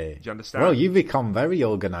 Okay. Do you understand? Well, you become very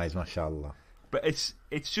organized, mashallah. But it's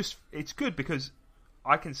good because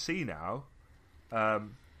I can see now.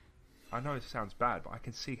 I know it sounds bad, but I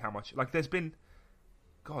can see how much. Like, there's been,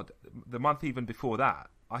 God, the month even before that,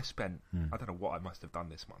 I spent. I don't know what I must have done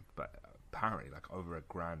this month, but apparently like over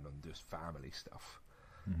 $1,000 on just family stuff.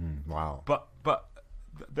 Wow. But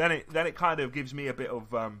then it kind of gives me a bit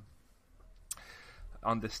of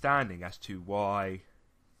understanding as to why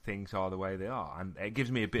things are the way they are, and it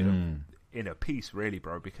gives me a bit of inner peace, really,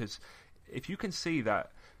 bro. Because if you can see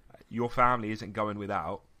that your family isn't going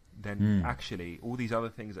without, then actually all these other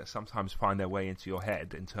things that sometimes find their way into your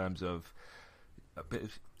head in terms of a bit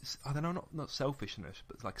of, I don't know, not selfishness,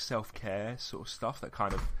 but like self-care sort of stuff that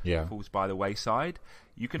kind of falls by the wayside,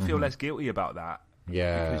 you can feel less guilty about that.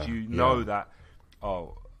 Yeah. Because you know that,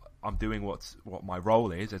 oh, I'm doing what my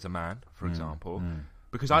role is as a man, for example.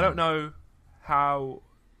 Because I don't know how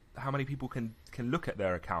many people can look at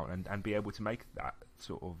their account and be able to make that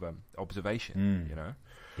sort of observation, you know?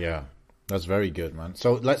 Yeah. That's very good, man.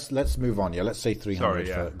 So let's move on. Yeah, let's say 300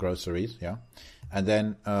 for groceries. Yeah, and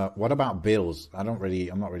then what about bills? I'm not really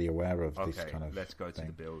aware of this kind of. Let's go to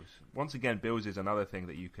the bills. Once again, bills is another thing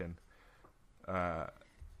that you can.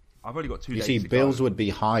 I've only got 2 days. You see, bills would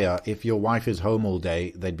be higher if your wife is home all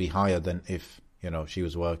day. They'd be higher than if she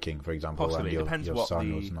was working, for example, possibly. and your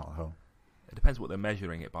son was not home. It depends what they're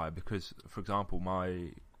measuring it by. Because, for example,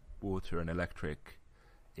 my water and electric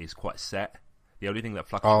is quite set. The only thing that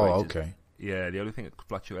fluctuates. Oh, okay. The only thing that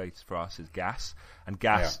fluctuates for us is gas. And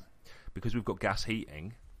gas, because we've got gas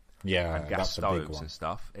heating and gas stoves and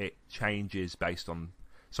stuff, it changes based on...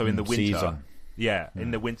 So in the winter... Season. In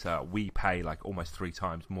the winter, we pay like almost 3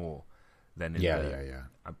 times more than in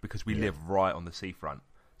because we live right on the seafront.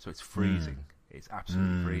 So it's freezing. It's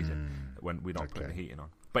absolutely freezing when we don't put the heating on.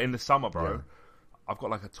 But in the summer, bro, I've got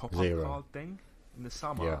like a top-up card thing. In the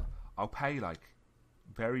summer, I'll pay like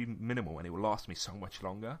very minimal and it will last me so much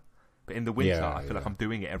longer. But in the winter, I feel like I'm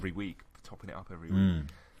doing it every week, topping it up every week.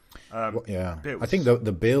 I think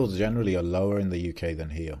the bills generally are lower in the UK than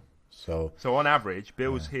here. So on average,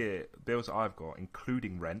 bills I've got,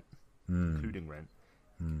 including rent,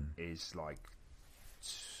 is like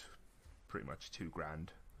pretty much $2,000.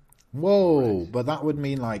 Whoa! But that would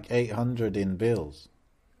mean like 800 in bills.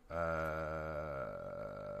 Yeah,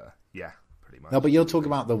 pretty much. No, but you're talking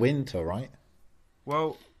about the winter, right?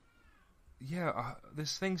 Well. Yeah,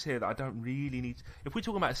 there's things here that I don't really need. If we're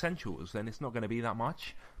talking about essentials, then it's not going to be that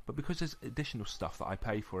much. But because there's additional stuff that I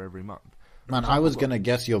pay for every month. Man, I was going to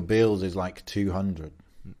guess your bills is like 200.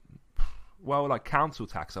 Well, like council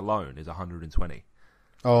tax alone is 120.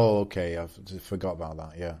 Oh, okay. I forgot about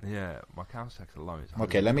that, yeah. Yeah, my council tax alone is 120.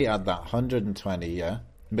 Okay, let me add that. 120, yeah.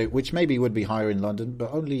 Which maybe would be higher in London,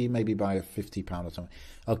 but only maybe by £50 or something.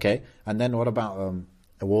 Okay, and then what about...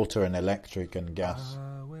 water and electric and gas.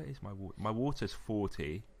 Where is my water? My water's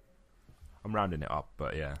 40. I'm rounding it up,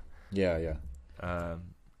 but yeah. Yeah.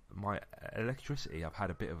 My electricity, I've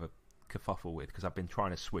had a bit of a kerfuffle with because I've been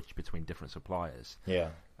trying to switch between different suppliers. Yeah.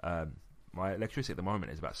 My electricity at the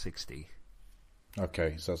moment is about 60.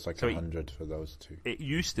 Okay, so it's like 100 for those two. It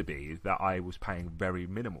used to be that I was paying very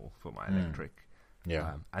minimal for my electric.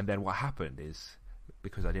 Yeah. And then what happened is,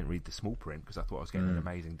 because I didn't read the small print, because I thought I was getting an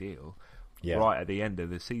amazing deal, right at the end of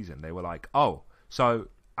the season, they were like, oh, so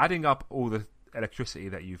adding up all the electricity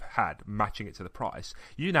that you've had, matching it to the price,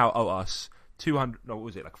 you now owe us 200, no, what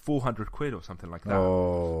was it, like 400 quid or something like that.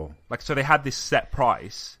 Oh. Like, so they had this set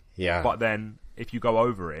price, but then if you go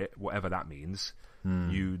over it, whatever that means,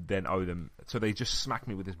 you then owe them. So they just smacked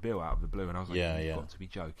me with this bill out of the blue, and I was like, you've got to be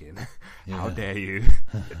joking. How dare you?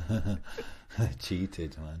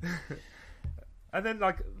 Cheated, man. And then,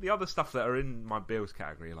 like, the other stuff that are in my bills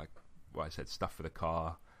category, like, well, I said stuff for the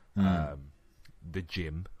car, the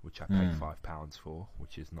gym, which I paid £5 for,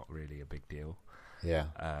 which is not really a big deal. Yeah.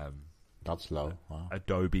 That's low. Wow.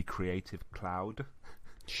 Adobe Creative Cloud.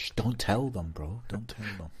 Shh, don't tell them, bro. Don't tell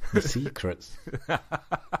them. The secrets.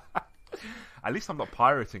 At least I'm not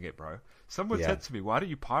pirating it, bro. Someone said to me, why don't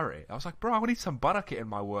you pirate it? I was like, bro, I need some barakah in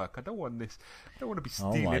my work. I don't want this. I don't want to be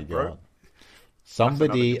stealing, oh my bro. God.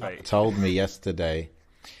 Somebody told me yesterday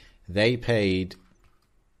they paid...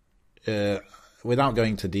 without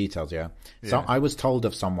going to details, So I was told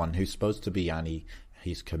of someone who's supposed to be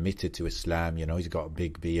he's committed to Islam, he's got a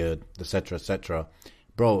big beard, etc., etc.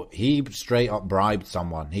 Bro, he straight up bribed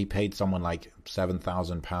someone. He paid someone like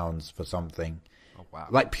 £7,000 for something. Oh, wow.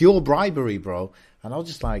 Like pure bribery, bro. And I was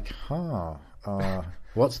just like,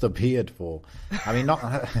 What's the beard for? I mean, not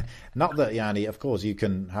not that, Yani, of course you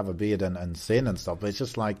can have a beard and sin and stuff, but it's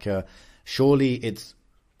just like, surely it's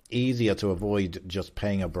easier to avoid just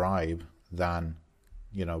paying a bribe than,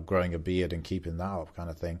 you know, growing a beard and keeping that up, kind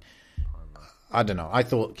of thing. I don't know. I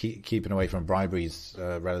thought keeping away from bribery is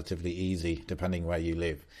relatively easy, depending where you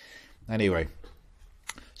live. Anyway,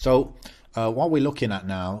 so what we're looking at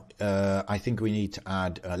now, I think we need to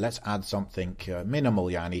add, let's add something minimal,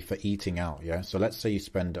 Yani, for eating out, yeah? So let's say you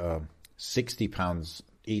spend £60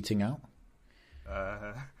 eating out.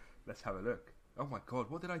 Let's have a look. Oh my God,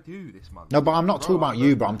 what did I do this month? No, but I'm not talking about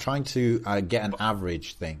you, but I'm trying to get an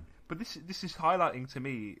average thing. But this is highlighting to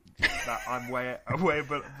me that I'm way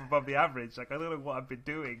above the average. Like, I don't know what I've been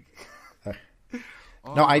doing.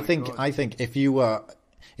 No, I think if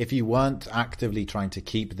you weren't actively trying to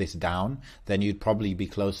keep this down, then you'd probably be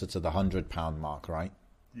closer to the £100 mark, right?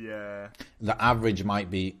 Yeah. The average might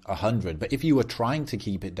be 100, but if you were trying to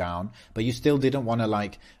keep it down, but you still didn't want to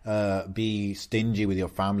like be stingy with your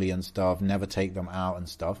family and stuff, never take them out and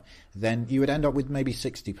stuff, then you would end up with maybe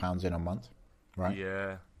 £60 in a month, right?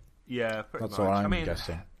 Yeah. Yeah, pretty That's much. what I'm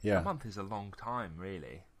guessing. Yeah. A month is a long time,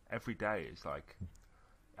 really. Every day is like...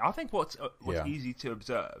 I think what's easy to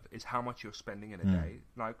observe is how much you're spending in a day.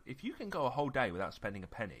 Like, if you can go a whole day without spending a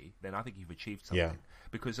penny, then I think you've achieved something. Yeah.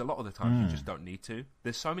 Because a lot of the times you just don't need to.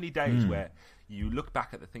 There's so many days where you look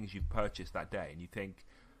back at the things you've purchased that day and you think,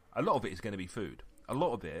 a lot of it is going to be food. A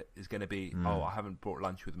lot of it is going to be, oh, I haven't brought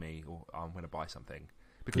lunch with me, or I'm going to buy something.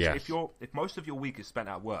 Because if most of your week is spent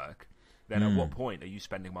at work, then at what point are you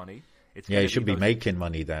spending money? You should be making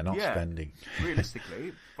money there, not spending.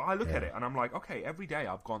 Realistically, but I look at it and I'm like, okay, every day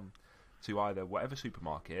I've gone to either whatever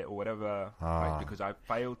supermarket or whatever, like, because I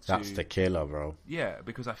failed to... That's the killer, bro. Yeah,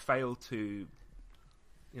 because I failed to,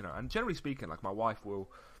 you know, and generally speaking, like, my wife will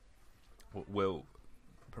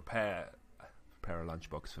prepare a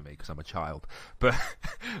lunchbox for me because I'm a child,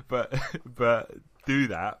 but do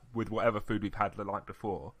that with whatever food we've had the night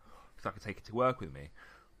before, so I can take it to work with me.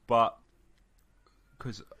 But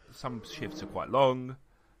because some shifts are quite long,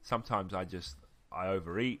 sometimes I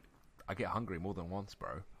overeat. I get hungry more than once,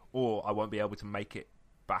 bro. Or I won't be able to make it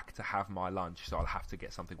back to have my lunch, so I'll have to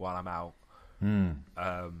get something while I'm out.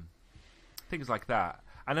 Things like that.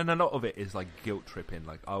 And then a lot of it is like guilt tripping.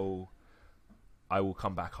 Like, I will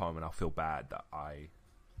come back home and I'll feel bad that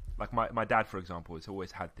like my dad, for example, has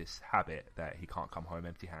always had this habit that he can't come home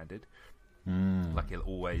empty-handed. Like, he'll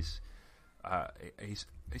always...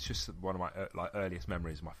 it's just one of my earliest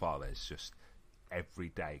memories of my father. It's just every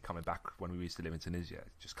day coming back when we used to live in Tunisia,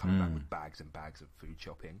 just coming back with bags and bags of food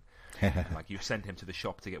shopping. And, like, you send him to the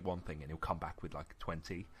shop to get one thing and he'll come back with like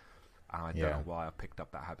 20. And I don't know why I picked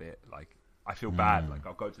up that habit. Like, I feel bad. Like,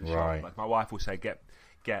 I'll go to the shop. Like, my wife will say, can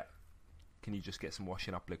you just get some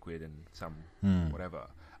washing up liquid and some whatever?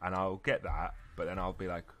 And I'll get that, but then I'll be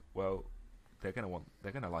like, well, they're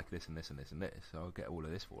gonna like this and this and this and this, so I'll get all of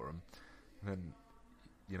this for them. And then,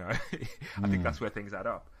 you know, I think that's where things add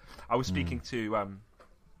up. I was speaking to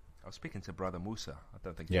Brother Musa. I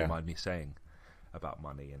don't think you mind me saying about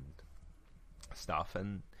money and stuff.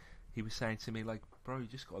 And he was saying to me, like, bro, you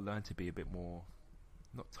just got to learn to be a bit more,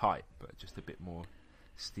 not tight, but just a bit more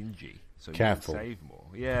stingy, so careful. You can save more.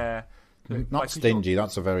 Yeah, not like, stingy.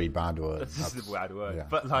 That's a very bad word. That's a bad word. Yeah,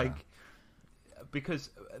 but like, because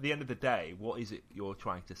at the end of the day, what is it you're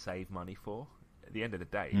trying to save money for? At the end of the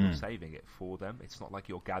day, you're saving it for them. It's not like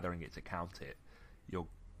you're gathering it to count it. You're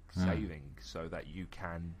saving so that you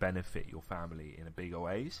can benefit your family in a bigger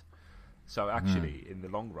ways. So actually, in the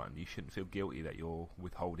long run, you shouldn't feel guilty that you're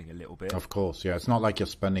withholding a little bit. Of course, yeah. It's not like you're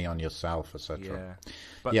spending on yourself, etc. Yeah,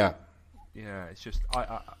 but yeah. It's just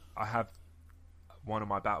I have one of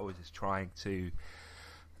my battles is trying to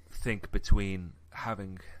think between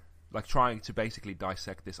trying to basically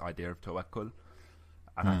dissect this idea of tawakkul.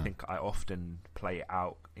 And I think I often play it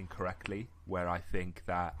out incorrectly, where I think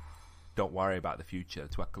that don't worry about the future,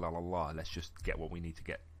 tawakkul ala Allah, let's just get what we need to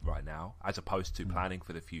get right now, as opposed to planning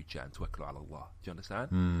for the future and tawakkul ala Allah. Do you understand?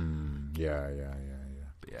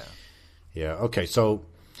 Yeah, okay, so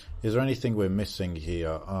is there anything we're missing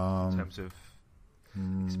here? In terms of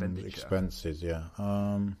expenditure? Expenses, yeah.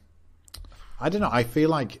 I don't know. I feel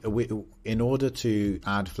like in order to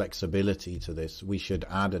add flexibility to this, we should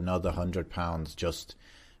add another £100 just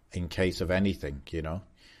in case of anything, you know,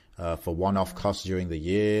 for one-off costs during the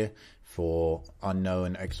year, for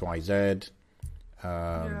unknown XYZ.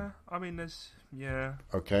 I mean,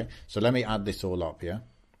 Okay, so let me add this all up, yeah?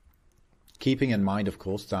 Keeping in mind, of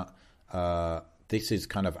course, that this is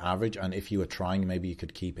kind of average, and if you were trying, maybe you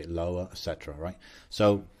could keep it lower, etc., right?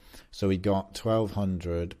 So we got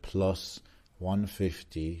 1,200 plus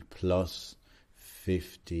 150 plus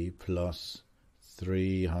 50 plus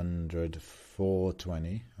 300,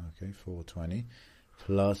 420. Okay, 420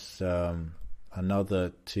 plus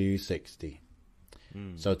another 260.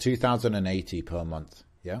 So 2,080 per month.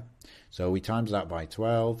 Yeah. So we times that by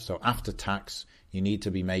 12. So after tax, you need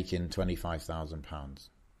to be making £25,000.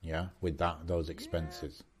 Yeah, with those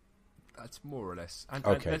expenses. Yeah, that's more or less. And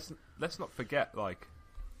let's not forget, like,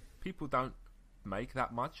 people don't make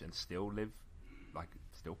that much and still live, like,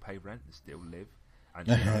 still pay rent and still live. And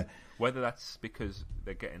you know, whether that's because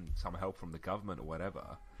they're getting some help from the government or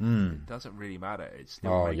whatever, it doesn't really matter. It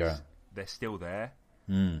still they're still there.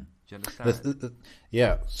 Do you understand?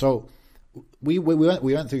 Yeah. So we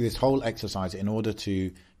went through this whole exercise in order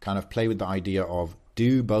to kind of play with the idea of,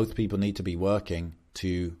 do both people need to be working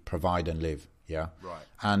to provide and live? Yeah. Right.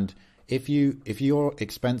 And if your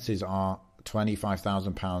expenses are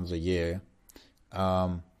 £25,000 a year,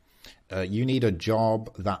 you need a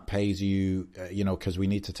job that pays you, because we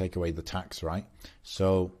need to take away the tax, right?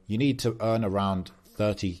 So you need to earn around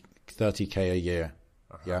 30K a year.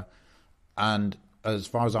 Yeah. And as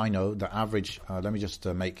far as I know, the average, let me just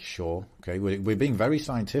make sure. Okay. We're being very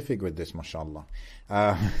scientific with this, mashallah.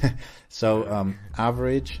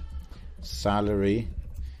 Average salary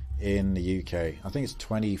in the UK, I think it's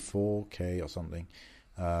 24K or something.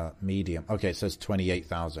 Medium. Okay. It says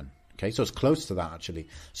 28,000. Okay, so it's close to that actually.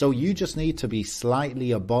 So you just need to be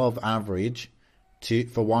slightly above average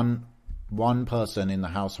for one person in the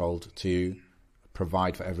household to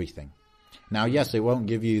provide for everything. Now, yes, it won't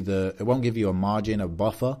give you a margin, a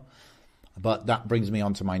buffer, but that brings me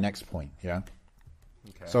on to my next point. Yeah.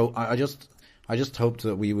 Okay. So I just hoped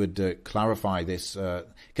that we would clarify this,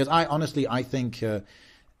 because I think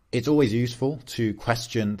it's always useful to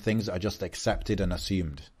question things that are just accepted and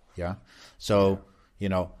assumed. Yeah. So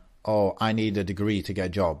oh, I need a degree to get a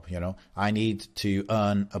job, I need to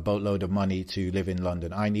earn a boatload of money to live in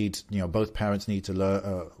London. I need, both parents need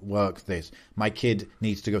to work this. My kid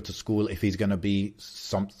needs to go to school if he's going to be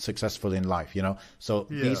successful in life, So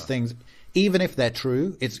these things, even if they're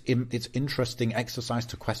true, it's interesting exercise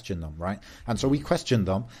to question them, right? And so we question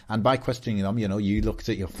them, and by questioning them, you looked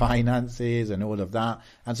at your finances and all of that.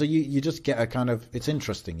 And so you just get a kind of, it's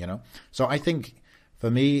interesting, So I think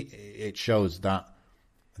for me, it shows that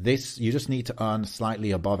you just need to earn slightly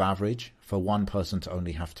above average for one person to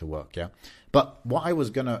only have to work. Yeah. But what I was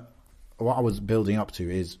building up to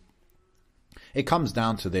is, it comes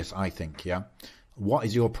down to this, I think. Yeah. What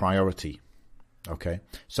is your priority? Okay.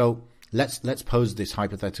 So let's pose this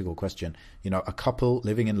hypothetical question. A couple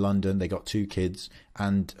living in London, they got 2 kids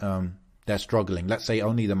and, they're struggling. Let's say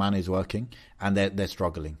only the man is working and they're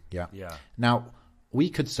struggling. Yeah. Yeah. Now we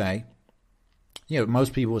could say,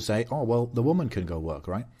 most people will say, oh, well, the woman can go work,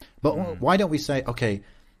 right? But why don't we say, okay,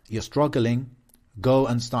 you're struggling, go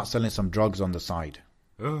and start selling some drugs on the side.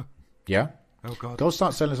 Yeah? Oh, God. Go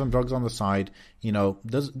start selling some drugs on the side.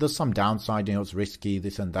 There's some downside, it's risky,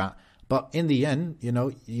 this and that. But in the end,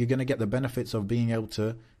 you're going to get the benefits of being able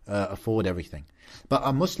to afford everything. But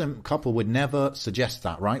a Muslim couple would never suggest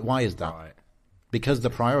that, right? Why is that? Right. Because the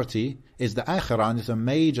priority is the akhirah, and it's a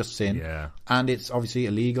major sin, and it's obviously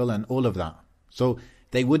illegal and all of that. So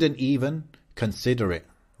they wouldn't even consider it,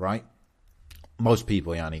 right? Most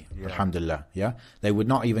people, alhamdulillah, yeah? They would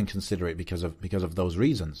not even consider it because of those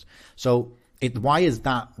reasons. So why is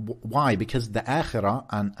that? Why? Because the akhirah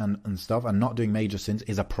and stuff and not doing major sins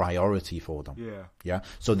is a priority for them. Yeah. Yeah.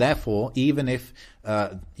 So therefore, even if,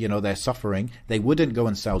 they're suffering, they wouldn't go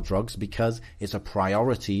and sell drugs because it's a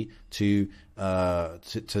priority to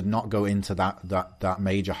not go into that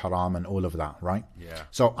major haram and all of that, right? Yeah.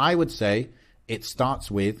 So I would say, it starts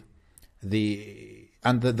with the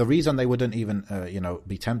reason they wouldn't even,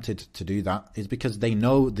 be tempted to do that is because they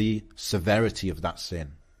know the severity of that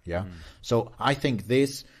sin. Yeah. So I think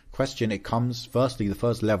this question, it comes firstly, the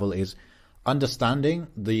first level is understanding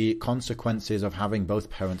the consequences of having both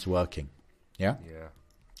parents working. Yeah. Yeah.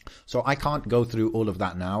 So I can't go through all of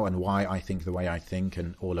that now and why I think the way I think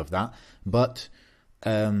and all of that. But,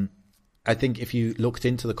 I think if you looked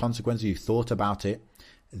into the consequences, you thought about it,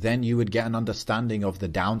 then you would get an understanding of the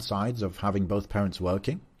downsides of having both parents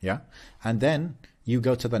working. Yeah. And then you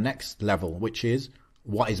go to the next level, which is,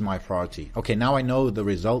 what is my priority? Okay, now I know the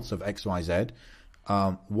results of X, Y, Z.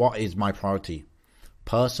 What is my priority?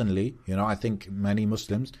 Personally, I think many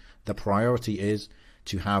Muslims, the priority is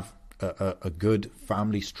to have a good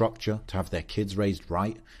family structure, to have their kids raised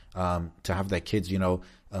right, to have their kids,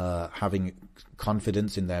 having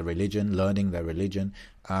confidence in their religion, learning their religion,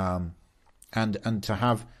 and to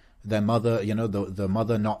have their mother, the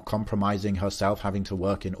mother not compromising herself, having to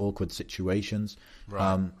work in awkward situations,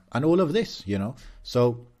 right. And all of this,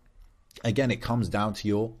 So again, it comes down to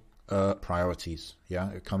your priorities. Yeah,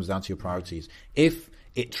 it comes down to your priorities. If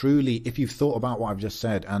you've thought about what I've just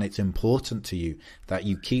said, and it's important to you that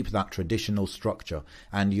you keep that traditional structure,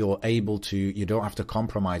 and you don't have to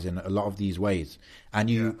compromise in a lot of these ways, and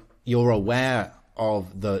you're aware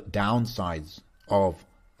of the downsides of,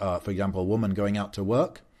 for example, a woman going out to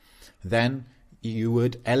work, then you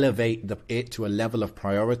would elevate it to a level of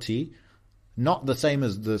priority. Not the same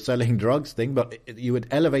as the selling drugs thing, but you would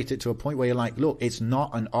elevate it to a point where you're like, look, it's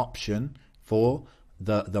not an option for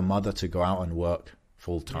the mother to go out and work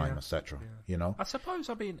full time, etc. You know, I suppose.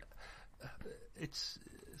 I mean, it's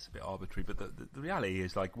a bit arbitrary, but the reality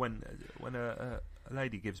is, like, when a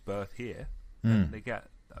lady gives birth here, they get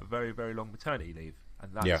a very, very long maternity leave,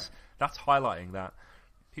 and that's highlighting that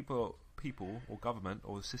people or government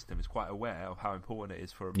or the system is quite aware of how important it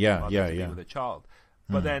is for a mother to be with a child.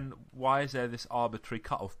 But then, why is there this arbitrary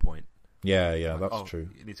cut-off point? Yeah, that's true.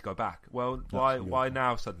 You need to go back. Well, why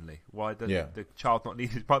now suddenly? Why does the child not need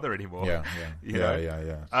his mother anymore? Yeah.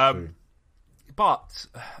 True. But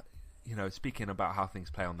speaking about how things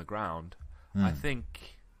play on the ground, I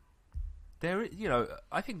think there.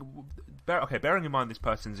 Bearing in mind this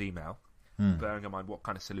person's email, bearing in mind what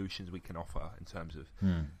kind of solutions we can offer in terms of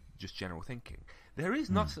just general thinking, there is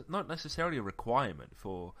not necessarily a requirement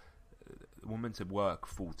for a woman to work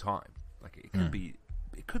full time. Like it could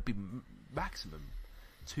be maximum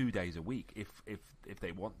 2 days a week if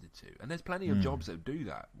they wanted to, and there's plenty of jobs that do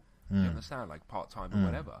that. You understand, like part time or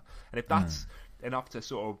whatever. And if that's enough to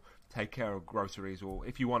sort of take care of groceries, or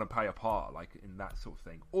if you want to pay a part, like in that sort of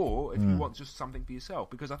thing, or if you want just something for yourself,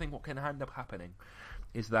 because I think what can end up happening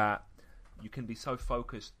is that you can be so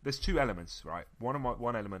focused. There's two elements, right? One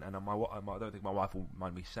element, and I don't think my wife will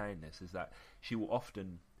mind me saying this, is that she will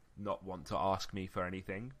often not want to ask me for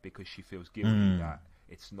anything because she feels guilty that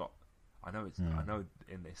it's not. I know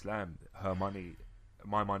in Islam,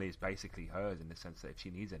 my money is basically hers, in the sense that if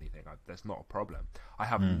she needs anything, that's not a problem. I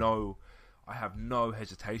have no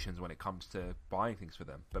hesitations when it comes to buying things for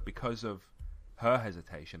them, but because of her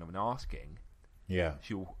hesitation of asking,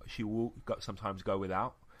 she will sometimes go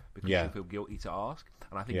without because she'll feel guilty to ask,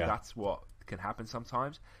 and I think that's what can happen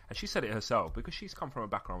sometimes. And she said it herself, because she's come from a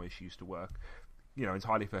background where she used to work,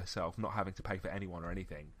 entirely for herself, not having to pay for anyone or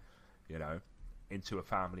anything, into a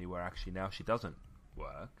family where actually now she doesn't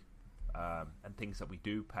work, and things that we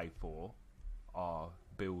do pay for are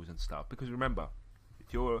bills and stuff. Because remember,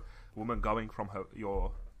 if you're a woman going from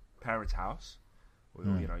your parents' house, or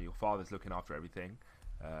your father's looking after everything,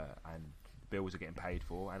 and bills are getting paid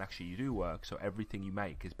for, and actually you do work, so everything you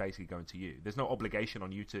make is basically going to you. There's no obligation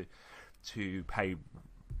on you to pay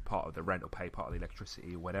part of the rent or pay part of the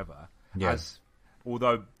electricity or whatever.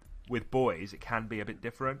 Although with boys it can be a bit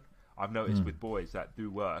different. I've noticed with boys that do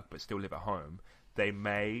work but still live at home, they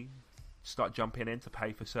may start jumping in to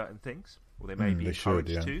pay for certain things, or they may be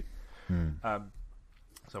encouraged to.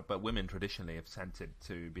 But women traditionally have tended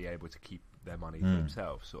to be able to keep their money for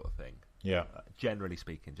themselves, sort of thing. Generally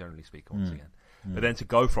speaking, once again. But then to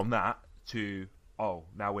go from that to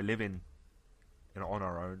now we're living, on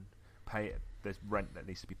our own, pay it. There's rent that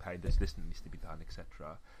needs to be paid. There's this that needs to be done,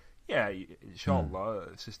 etc.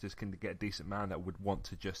 Inshallah, sisters can get a decent man that would want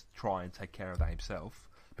to just try and take care of that himself,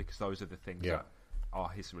 because those are the things that are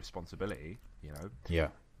his responsibility,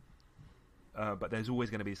 but there's always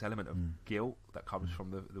going to be this element of guilt that comes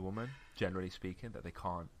from the woman, generally speaking, that they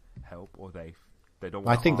can't help, or they don't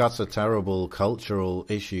want I think that's a terrible cultural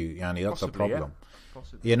issue, Yanni. That's possibly, a problem.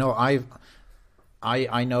 Possibly.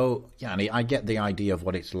 I know, Yanni, I get the idea of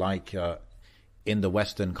what it's like in the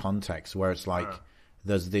Western context, where it's like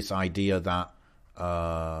there's this idea that,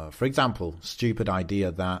 for example, stupid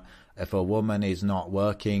idea that if a woman is not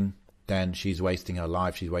working, then she's wasting her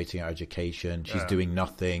life, she's wasting her education, she's doing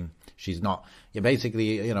nothing, she's not.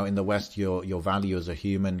 Basically, in the West, your value as a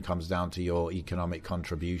human comes down to your economic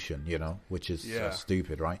contribution, which is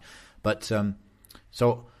stupid, right? But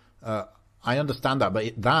so I understand that,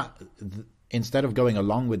 but instead of going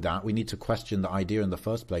along with that, we need to question the idea in the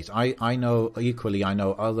first place. I know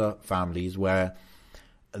other families where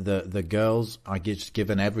the girls are just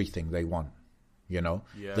given everything they want.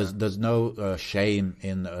 There's no shame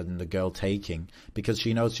in the girl taking, because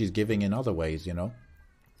she knows she's giving in other ways.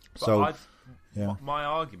 But my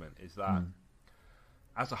argument is that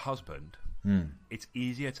as a husband, it's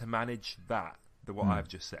easier to manage that than what I've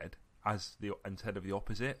just said, instead of the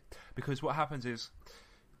opposite. Because what happens is,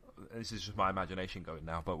 this is just my imagination going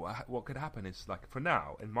now, but what could happen is, like, for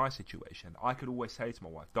now, in my situation, I could always say to my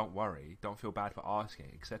wife, don't worry, don't feel bad for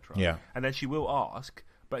asking, etc. And then she will ask,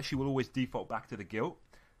 but she will always default back to the guilt.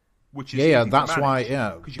 which is yeah. easy to That's why,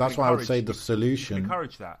 manage, 'cause you that's can why I would encourage- say the you can solution.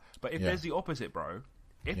 encourage that. But if there's the opposite, bro,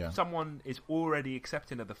 if someone is already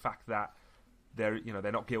accepting of the fact that they're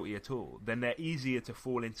not guilty at all, then they're easier to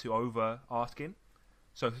fall into over asking.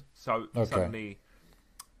 So suddenly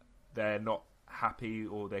they're not happy,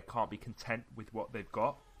 or they can't be content with what they've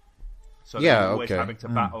got. So they're always having to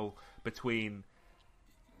battle between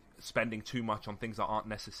spending too much on things that aren't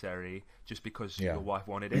necessary just because your wife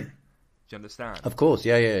wanted it. Do you understand? Of course,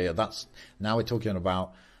 yeah. That's, now we're talking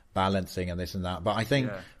about balancing and this and that. But I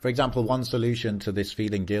think, for example, one solution to this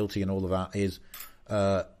feeling guilty and all of that is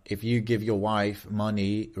if you give your wife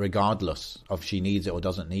money, regardless of she needs it or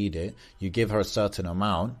doesn't need it, you give her a certain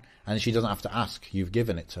amount and she doesn't have to ask. You've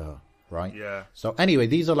given it to her, right? Yeah. So anyway,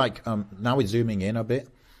 these are like, now we're zooming in a bit.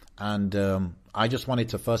 And I just wanted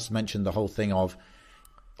to first mention the whole thing of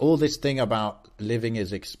all this thing about living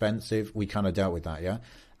is expensive. We kind of dealt with that, yeah?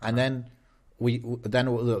 And then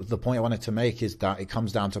the point I wanted to make is that it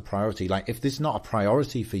comes down to priority. Like, if this is not a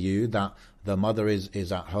priority for you, that the mother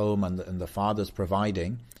is at home and the father's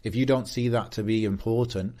providing, if you don't see that to be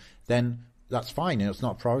important, then that's fine. It's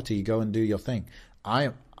not a priority. You go and do your thing.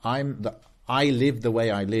 I live the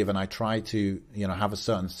way I live, and I try to, have a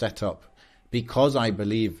certain setup because I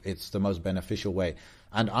believe it's the most beneficial way.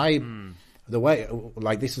 And the way,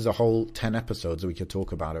 like, this is a whole 10 episodes we could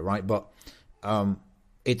talk about it, right? But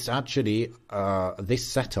it's actually, this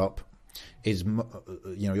setup is,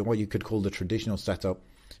 what you could call the traditional setup.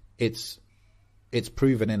 It's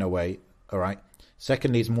proven in a way, all right?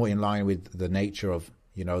 Secondly, it's more in line with the nature of,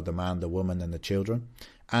 the man, the woman, and the children.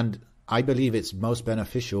 And I believe it's most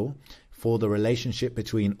beneficial for the relationship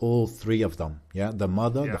between all three of them, yeah? The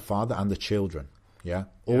mother, the father, and the children, yeah?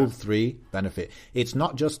 All three benefit. It's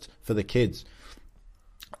not just for the kids.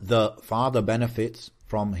 The father benefits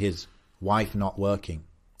from his wife not working,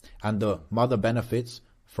 and the mother benefits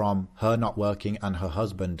from her not working and her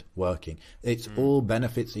husband working. It's all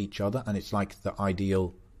benefits each other, and it's like the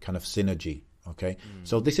ideal kind of synergy. Okay.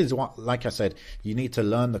 So this is what, like I said, you need to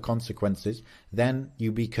learn the consequences. Then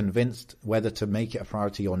you be convinced whether to make it a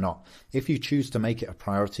priority or not. If you choose to make it a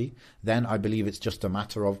priority, then I believe it's just a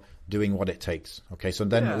matter of doing what it takes. Okay. So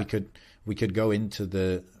then we could go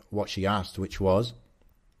into what she asked, which was,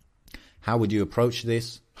 how would you approach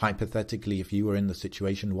this? Hypothetically, if you were in the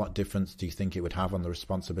situation, what difference do you think it would have on the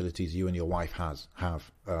responsibilities you and your wife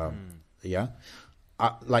have? Yeah.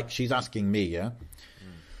 Like, she's asking me, yeah.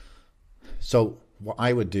 So what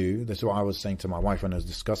I would do, this is what I was saying to my wife when I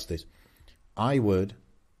discussed this, I would,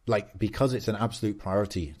 like, because it's an absolute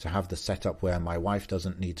priority to have the setup where my wife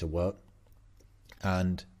doesn't need to work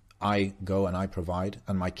and I go and I provide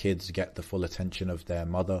and my kids get the full attention of their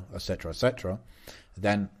mother, etc.,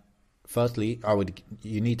 then firstly,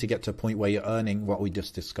 you need to get to a point where you're earning what we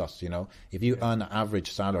just discussed, If you earn an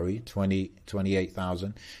average salary,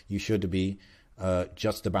 28,000, you should be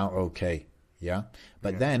just about okay. Yeah.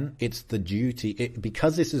 But then it's the duty,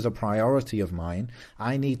 because this is a priority of mine,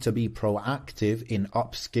 I need to be proactive in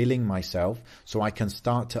upskilling myself so I can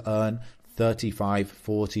start to earn 35,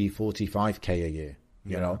 40, 45K a year,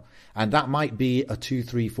 you know, and that might be a 2,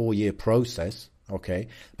 3, 4 year process. Okay.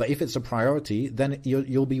 But if it's a priority, then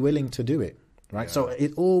you'll be willing to do it. Right. So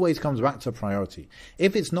it always comes back to priority.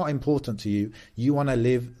 If it's not important to you, you want to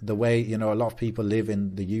live the way, a lot of people live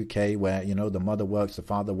in the UK where, the mother works, the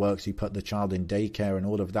father works, you put the child in daycare and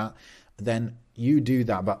all of that, then you do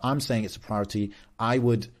that. But I'm saying it's a priority. I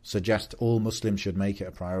would suggest all Muslims should make it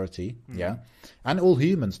a priority. Yeah. And all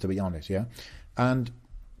humans, to be honest. Yeah. And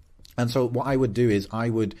so what I would do is I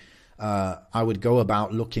would go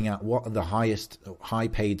about looking at what are the highest, high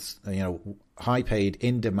paid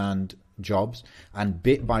in demand jobs, and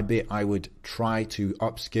bit by bit I would try to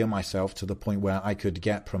upskill myself to the point where I could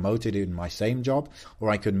get promoted in my same job,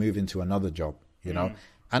 or I could move into another job,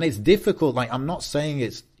 and it's difficult. Like, I'm not saying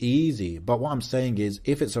it's easy, but what I'm saying is,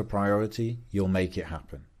 if it's a priority, you'll make it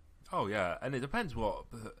happen. Oh yeah. And it depends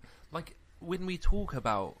like, when we talk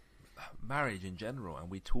about marriage in general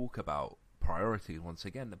and we talk about priorities, once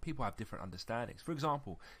again, that people have different understandings. For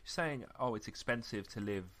example, saying, it's expensive to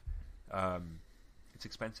live, it's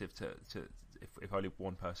expensive to if only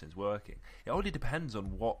one person's working. It only depends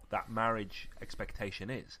on what that marriage expectation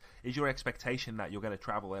is. Is your expectation that you're going to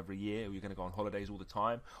travel every year, or you're going to go on holidays all the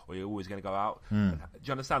time, or you're always going to go out? Do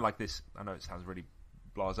you understand? Like this, I know it sounds really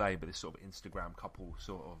blasé, but this sort of Instagram couple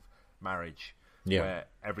sort of marriage where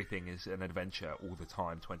everything is an adventure all the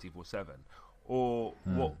time, 24/7. Or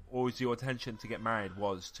is your intention to get married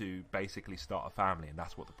was to basically start a family, and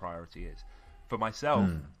that's what the priority is? For myself,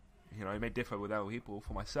 it may differ with other people.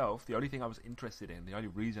 For myself, the only thing I was interested in, the only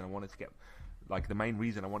reason I wanted to get, the main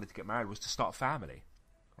reason I wanted to get married was to start a family,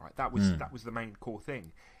 right? That was the main core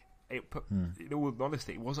thing. In all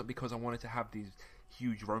honesty, it wasn't because I wanted to have these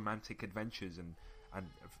huge romantic adventures and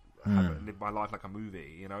live my life like a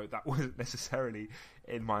movie. You know, that wasn't necessarily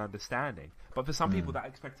in my understanding. But for some people, that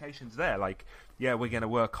expectation's there. Like, yeah, we're going to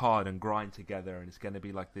work hard and grind together, and it's going to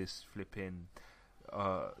be like this flipping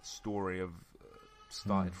story of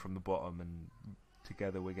started from the bottom, and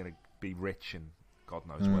together we're going to be rich and God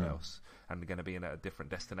knows what else, and we're going to be in a different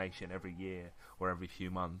destination every year or every few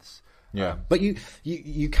months. Yeah, but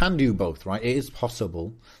you can do both, right? It is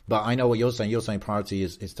possible, but I know what you're saying. You're saying priority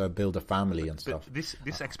is to build a family and stuff. But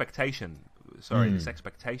this expectation, this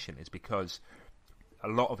expectation is because a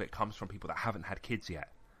lot of it comes from people that haven't had kids yet,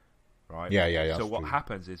 right? Yeah. So what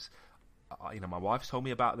happens is, my wife's told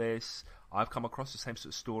me about this. I've come across the same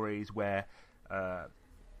sort of stories where a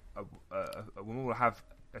woman will have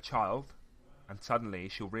a child, and suddenly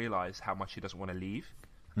she'll realise how much she doesn't want to leave,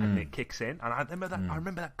 and it kicks in. And I remember that. I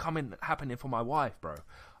remember that happening for my wife, bro.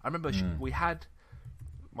 I remember we had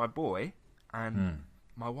my boy, and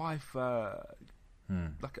my wife,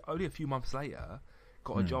 like only a few months later,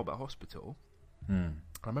 got a job at a hospital. I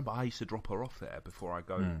remember I used to drop her off there before I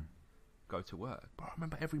go to work. But I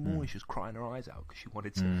remember every morning she was crying her eyes out because she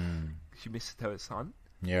wanted to. She missed her son.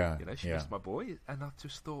 Yeah, she missed my boy, and I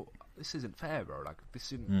just thought, this isn't fair, bro. Like,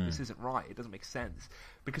 this isn't right. It doesn't make sense.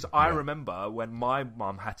 Because I remember when my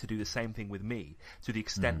mum had to do the same thing with me, to the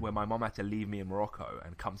extent where my mum had to leave me in Morocco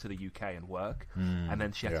and come to the UK and work, and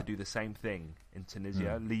then she had to do the same thing in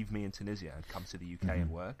Tunisia, leave me in Tunisia and come to the UK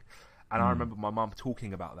and work. And I remember my mum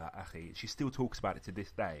talking about that, Akhi. She still talks about it to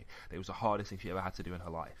this day. That it was the hardest thing she ever had to do in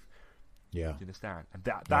her life. Yeah. Do you understand? And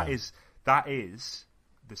that is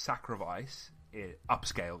the sacrifice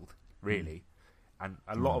upscaled, really. And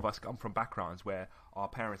a lot of us come from backgrounds where our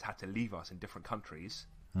parents had to leave us in different countries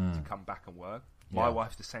to come back and work. My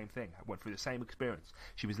wife's the same thing. Went through the same experience.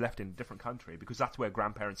 She was left in a different country because that's where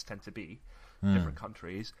grandparents tend to be, different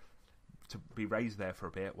countries, to be raised there for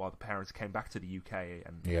a bit while the parents came back to the UK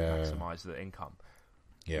and maximised the income.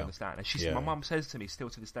 You understand? And my mum says to me, still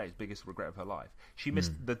to this day, it's the biggest regret of her life. She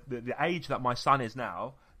missed the age that my son is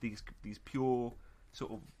now, these pure,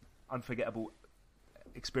 sort of unforgettable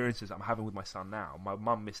experiences I'm having with my son now. My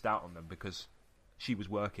mum missed out on them because she was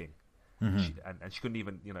working. And she couldn't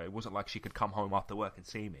even, it wasn't like she could come home after work and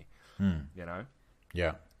see me,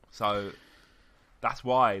 Yeah. So that's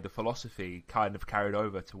why the philosophy kind of carried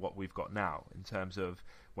over to what we've got now, in terms of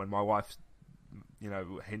when my wife,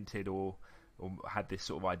 hinted or had this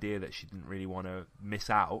sort of idea that she didn't really want to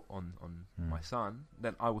miss out on my son,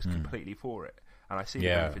 then I was completely for it. And I see the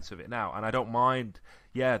benefits of it now. And I don't mind,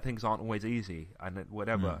 things aren't always easy and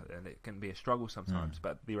whatever, and it can be a struggle sometimes.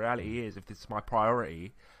 But the reality is, if it's my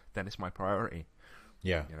priority, then it's my priority.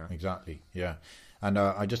 Yeah, exactly. Yeah. And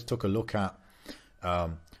I just took a look at,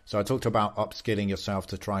 so I talked about upskilling yourself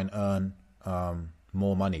to try and earn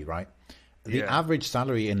more money, right? The average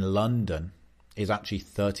salary in London is actually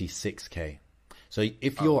 36k. So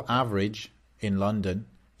if you're average in London,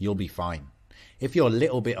 you'll be fine. If you're a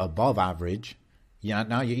little bit above average,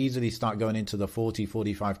 now you easily start going into the 40,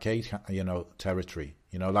 45k, territory.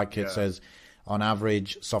 Like it says, on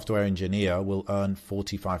average, software engineer will earn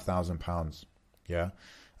 £45,000.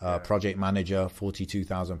 Project manager,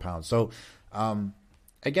 £42,000. So,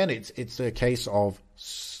 again, it's a case of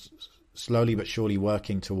slowly but surely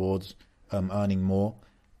working towards earning more.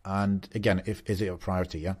 And again, is it a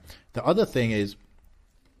priority? Yeah. The other thing is,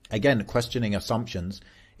 again, questioning assumptions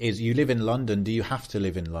is, you live in London. Do you have to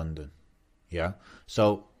live in London? Yeah.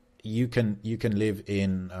 So you can live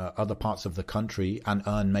in other parts of the country and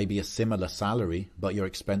earn maybe a similar salary, but your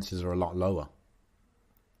expenses are a lot lower.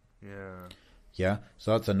 Yeah. Yeah.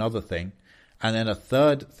 So that's another thing. And then a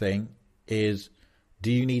third thing is,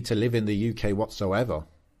 do you need to live in the UK whatsoever?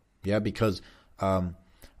 Yeah. Because,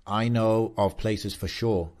 I know of places for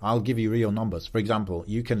sure. I'll give you real numbers. For example,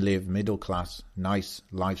 you can live middle class, nice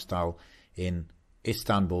lifestyle in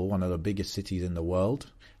Istanbul, one of the biggest cities in the world.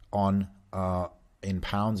 In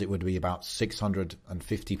pounds, it would be about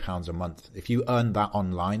 £650 a month. If you earn that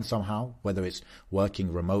online somehow, whether it's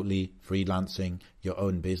working remotely, freelancing, your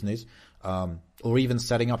own business, or even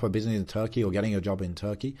setting up a business in Turkey or getting a job in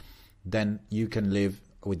Turkey, then you can live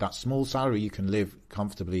with that small salary. You can live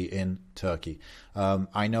comfortably in Turkey.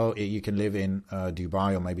 I know you can live in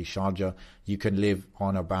Dubai or maybe Sharjah. You can live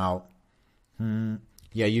on about, you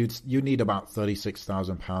need about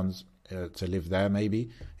 £36,000 to live there,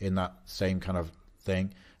 maybe, in that same kind of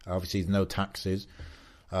thing. Obviously, no taxes,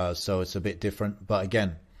 so it's a bit different. But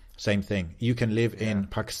again, same thing. You can live in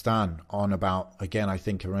Pakistan on about, again, I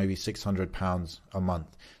think maybe £600 a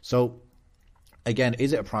month. So again,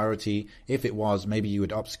 is it a priority? If it was, maybe you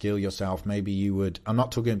would upskill yourself. Maybe you would. I'm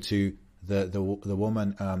not talking to the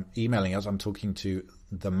woman emailing us. I'm talking to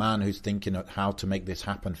the man who's thinking of how to make this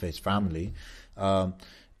happen for his family.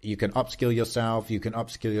 You can upskill yourself. You can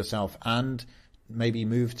upskill yourself and maybe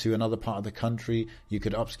move to another part of the country. You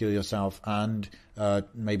could upskill yourself and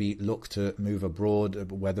maybe look to move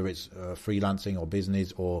abroad, whether it's freelancing or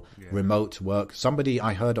business or remote work. Somebody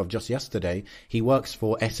I heard of just yesterday, he works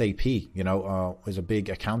for SAP, is a big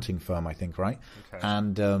accounting firm, I think, right? Okay.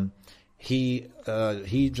 And he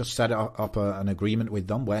just set up an agreement with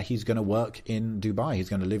them where he's going to work in Dubai. He's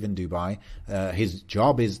going to live in Dubai. His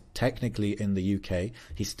job is technically in the UK.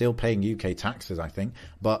 He's still paying UK taxes, I think,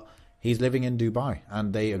 but he's living in Dubai,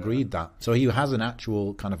 and they agreed that. So he has an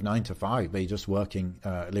actual kind of 9 to 5, but he's just working,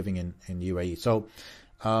 living in UAE. So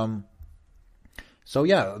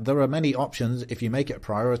yeah, there are many options if you make it a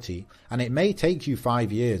priority, and it may take you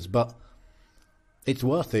 5 years, but it's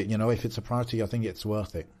worth it. If it's a priority, I think it's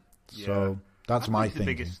worth it. Yeah. So that's my thinking.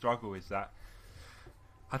 The biggest struggle is that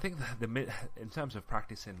I think that in terms of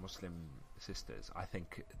practicing Muslim sisters, I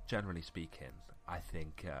think generally speaking,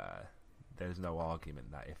 there's no argument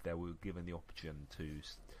that if they were given the option to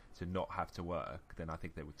not have to work, then I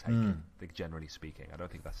think they would take it. Like, generally speaking, I don't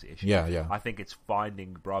think that's the issue. Yeah. I think it's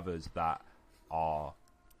finding brothers that are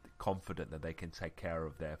confident that they can take care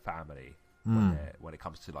of their family when it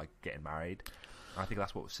comes to like getting married. I think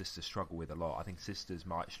that's what sisters struggle with a lot. I think sisters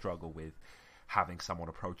might struggle with having someone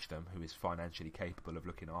approach them who is financially capable of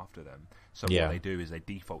looking after them. So what they do is they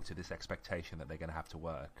default to this expectation that they're going to have to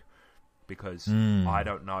work. Because I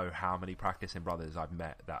don't know how many practicing brothers I've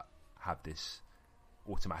met that have this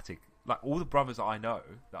automatic, like all the brothers that I know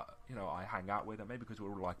that I hang out with, and maybe because we're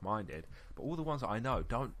all like-minded, but all the ones that I know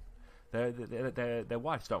don't. Their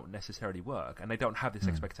wives don't necessarily work, and they don't have this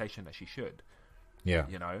expectation that she should. Yeah.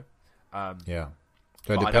 Yeah.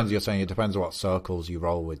 So it depends. You're saying it depends what circles you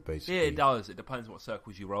roll with, basically. Yeah, it does. It depends what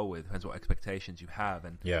circles you roll with. Depends what expectations you have,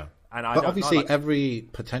 and but obviously, every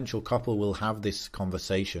potential couple will have this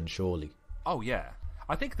conversation, surely. Oh yeah,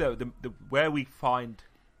 I think the where we find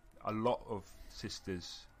a lot of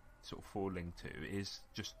sisters sort of falling to is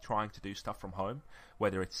just trying to do stuff from home,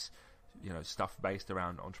 whether it's stuff based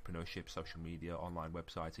around entrepreneurship, social media, online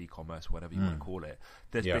websites, e-commerce, whatever you want to call it.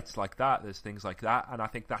 There's bits like that, there's things like that, and I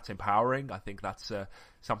think that's empowering. I think that's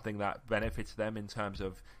something that benefits them in terms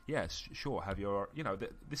of, sure, have your,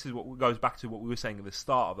 this is what goes back to what we were saying at the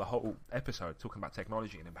start of the whole episode, talking about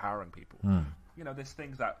technology and empowering people. There's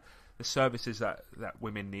things that, the services that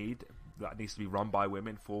women need, that needs to be run by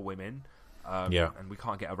women for women. And we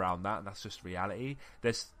can't get around that, and that's just reality.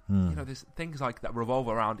 There's there's things like that revolve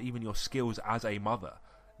around even your skills as a mother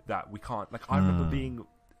that we can't. Like I remember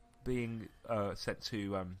being sent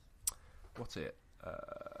to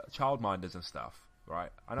childminders and stuff. Right?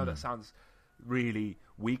 I know that sounds really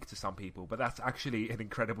weak to some people, but that's actually an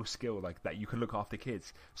incredible skill. Like that you can look after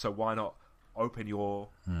kids. So why not open your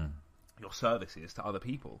services to other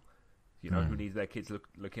people? Who needs their kids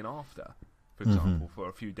looking after. For example, for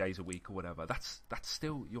a few days a week or whatever, that's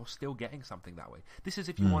still, you're still getting something that way. This is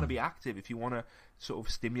if you want to be active, if you want to sort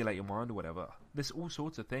of stimulate your mind or whatever. There's all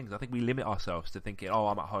sorts of things. I think we limit ourselves to thinking, oh,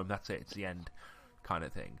 I'm at home, that's it, it's the end, kind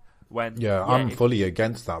of thing. I'm fully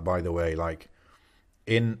against that, by the way.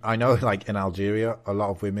 I know in Algeria, a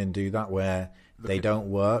lot of women do that where they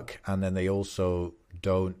don't work and then they also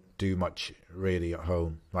don't do much really at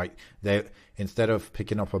home. Like they, instead of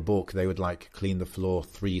picking up a book, they would clean the floor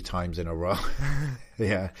 3 times in a row.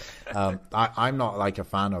 I'm not a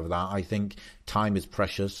fan of that. I think time is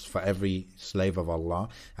precious for every slave of Allah,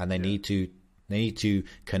 and they need to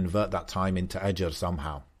convert that time into ajr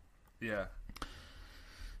somehow. Yeah.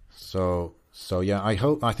 So I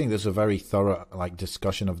think there's a very thorough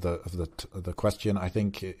discussion of the question. I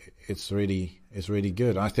think it's really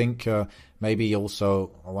good. I think maybe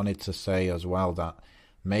also I wanted to say as well that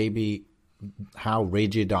maybe how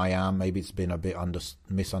rigid I am, maybe it's been a bit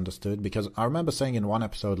misunderstood, because I remember saying in one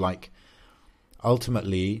episode,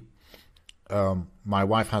 ultimately my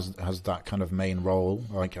wife has that kind of main role,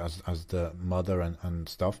 as the mother and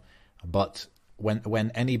stuff, but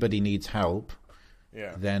when anybody needs help,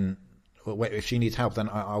 then if she needs help, then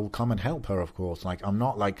I'll come and help her, of course. I'm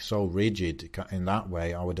not so rigid in that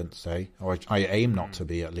way, I wouldn't say, or I aim not to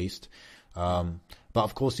be, at least. But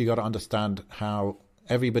of course, you got to understand how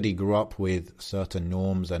everybody grew up with certain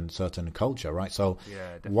norms and certain culture, right? So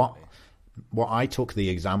what I took the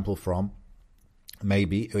example from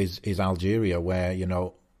maybe is Algeria, where,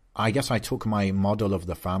 I guess I took my model of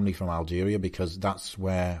the family from Algeria, because that's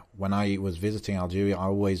where, when I was visiting Algeria,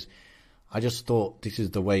 I just thought this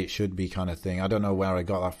is the way it should be, kind of thing. I don't know where I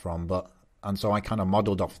got that from, but and so I kind of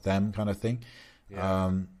modeled off them kind of thing.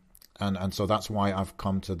 Yeah. And so that's why I've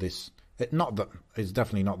come to this. It's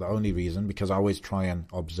definitely not the only reason, because I always try and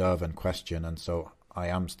observe and question, and so I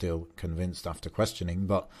am still convinced after questioning.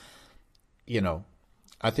 But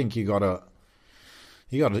I think you gotta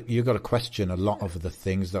question a lot of the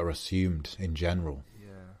things that are assumed in general.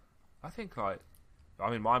 Yeah, I think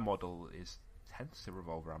my model tends to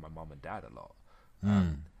revolve around my mum and dad a lot.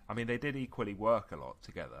 I mean, they did equally work a lot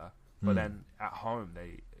together, but then at home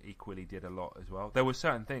they equally did a lot as well. There were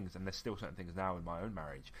certain things, and there's still certain things now in my own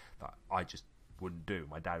marriage that I just wouldn't do.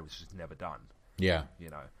 My dad was just never done. Yeah.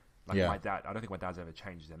 My dad, I don't think my dad's ever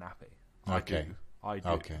changed a nappy. I do.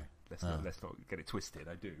 Okay. Let's not get it twisted.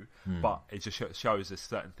 I do. But it just shows us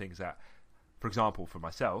certain things that, for example, for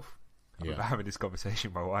myself, I remember having this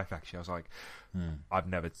conversation with my wife, actually. I was like, I'm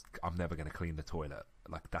never going to clean the toilet.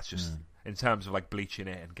 Like, that's just, in terms of like bleaching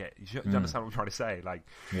it and do you understand what I'm trying to say? Like,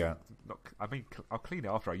 yeah. I mean, I'll clean it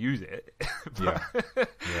after I use it.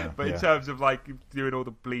 But in terms of like doing all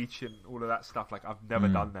the bleach and all of that stuff, like, I've never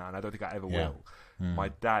done that, and I don't think I ever will. My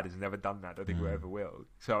dad has never done that. I don't think we ever will.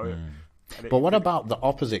 So, but what about the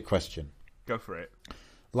opposite question? Go for it.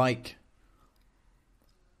 Like,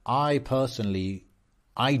 I personally,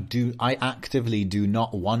 I actively do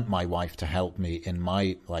not want my wife to help me in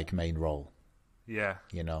my like main role. Yeah.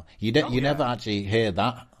 You never actually hear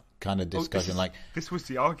that kind of discussion. This was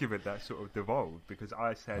the argument that sort of devolved, because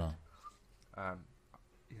I said, I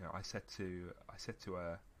said to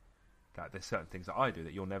her that there's certain things that I do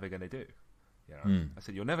that you're never going to do. I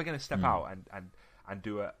said, you're never going to step out and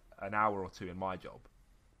do an hour or two in my job.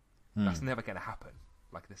 That's never going to happen.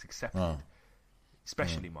 Like, that's accepted.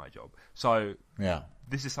 Especially my job. So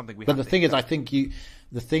this is something we. But the thing is, I think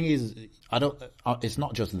the thing is, I don't. It's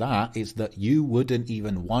not just that. It's that you wouldn't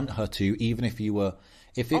even want her to, even if you were,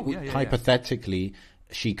 hypothetically,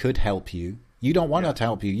 she could help you. You don't want her to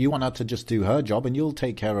help you. You want her to just do her job, and you'll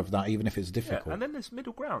take care of that, even if it's difficult. Yeah, and then there's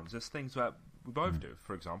middle grounds. There's things that we both do.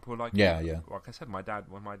 For example, like like I said, my dad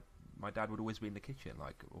would always be in the kitchen,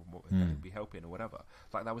 like, or be helping or whatever.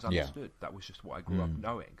 Like, that was understood. That was just what I grew up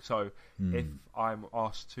knowing. So if I'm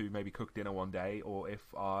asked to maybe cook dinner one day, or if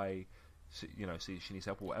I, see she needs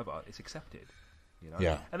help or whatever, it's accepted.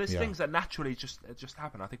 Yeah. And there's things that naturally just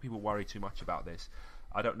happen. I think people worry too much about this.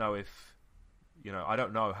 I don't know if, I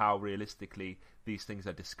don't know how realistically these things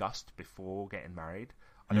are discussed before getting married.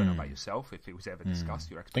 I don't know about yourself, if it was ever discussed,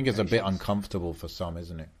 your expectations. I think it's a bit uncomfortable for some,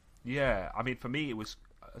 isn't it? Yeah. I mean, for me, it was,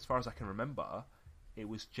 as far as I can remember, it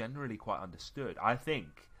was generally quite understood. I think,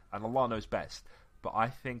 and Allah knows best, but I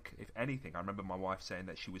think, if anything, I remember my wife saying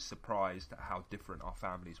that she was surprised at how different our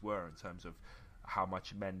families were in terms of how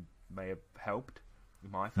much men may have helped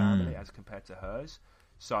my family as compared to hers.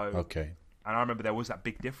 So, and I remember there was that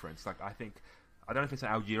big difference. Like, I don't know if it's an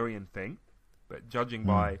Algerian thing, but judging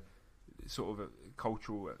by sort of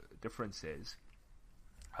cultural differences,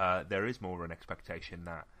 there is more of an expectation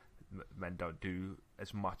that men don't do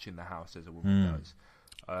as much in the house as a woman does.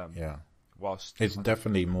 Whilst it's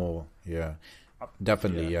definitely more,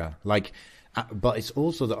 definitely. Like, but it's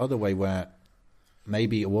also the other way, where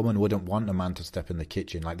maybe a woman wouldn't want a man to step in the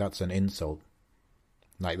kitchen. Like, that's an insult.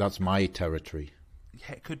 Like, that's my territory.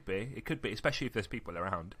 Yeah, it could be, especially if there's people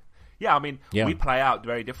around. Yeah, I mean, we play out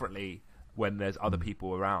very differently when there's other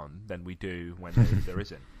people around than we do when there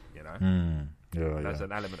isn't. There's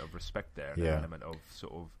an element of respect there, and an element of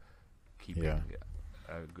sort of keeping a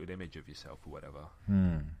good image of yourself or whatever.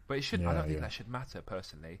 But it should. I don't think that should matter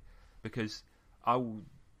personally, because I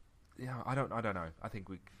don't know. I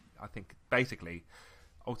think basically,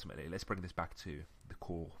 ultimately, let's bring this back to the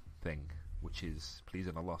core thing, which is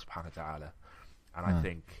pleasing Allah subhanahu wa ta'ala. And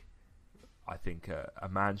I think a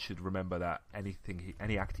man should remember that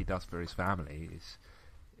any act he does for his family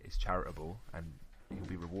is charitable, and he'll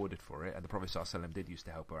be rewarded for it. And the Prophet ﷺ did used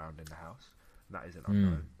to help around in the house, and that isn't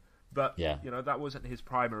unknown. But that wasn't his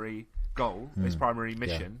primary goal, his primary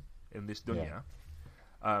mission in this dunya.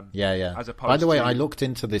 As opposed By the way, I looked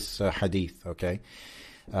into this hadith. Okay,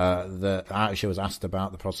 Aisha was asked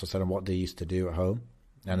about the Prophet ﷺ, what they used to do at home,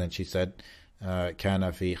 and then she said,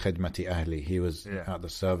 "Kana fi khidmati ahli." He was at the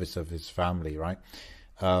service of his family, right?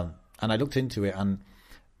 And I looked into it, and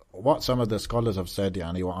what some of the scholars have said,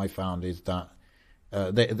 what I found is that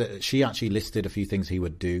she actually listed a few things he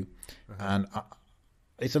would do, and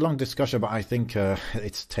it's a long discussion, but I think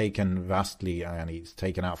it's taken vastly, and it's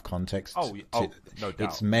taken out of context. No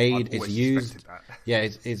doubt. It's used.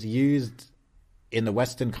 It's used in the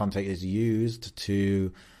Western context. It's used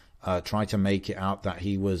to try to make it out that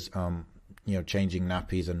he was, changing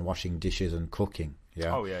nappies and washing dishes and cooking.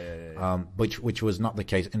 Which was not the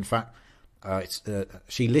case. In fact,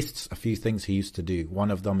 she lists a few things he used to do. One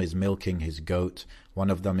of them is milking his goat. One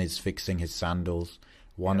of them is fixing his sandals.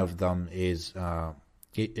 One of them is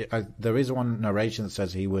there is one narration that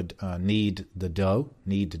says he would knead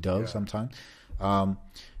dough sometimes.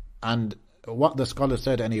 And what the scholar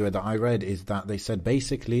said anyway that I read is that they said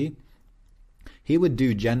basically he would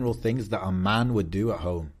do general things that a man would do at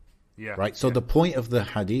home. Yeah. Right. So the point of the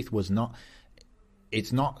hadith was not.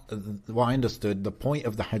 It's not what I understood. The point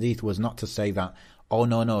of the hadith was not to say that, oh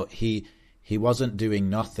no, he wasn't doing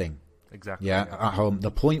nothing. Exactly. Yeah, at home. The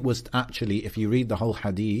point was actually, if you read the whole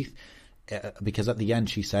hadith, because at the end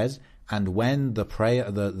she says, and when the prayer,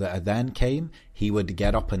 the adhan came, he would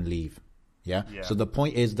get up and leave. Yeah? So the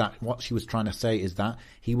point is that what she was trying to say is that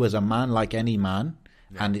he was a man like any man,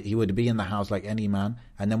 and he would be in the house like any man,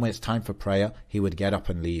 and then when it's time for prayer, he would get up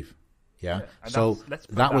and leave. Yeah. So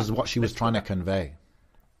that was what she was trying to convey.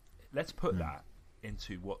 Let's put that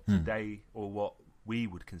into what today, or what we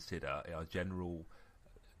would consider our general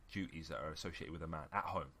duties that are associated with a man at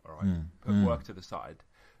home. All right, put work to the side.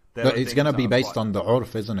 But it's going to be based on the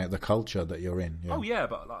urf, isn't it? The culture that you're in. Yeah. Oh yeah,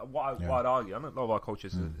 but like, what I'd argue, I know a lot of our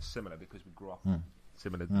cultures are similar because we grew up in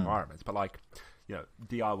similar environments. But like, you know,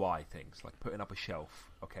 DIY things like putting up a shelf,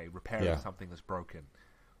 okay, repairing something that's broken,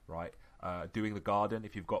 right? Doing the garden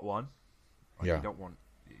if you've got one. Like, you don't want,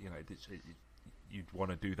 you know, you'd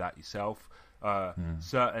want to do that yourself.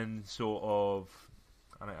 Certain sort of,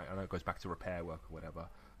 I know it goes back to repair work or whatever,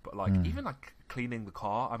 but like even like cleaning the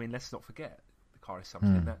car. I mean, let's not forget the car is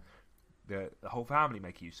something that the whole family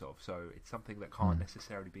make use of, so it's something that can't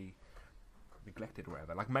necessarily be neglected or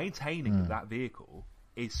whatever. Like maintaining that vehicle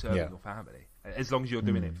is serving your family, as long as you're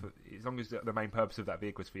doing it for, as long as the main purpose of that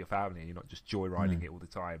vehicle is for your family and you're not just joyriding it all the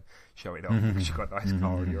time, showing off because you've got a nice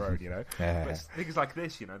car on your own, you know. But it's things like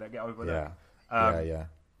this, you know, that get overlooked.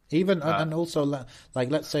 Even and also like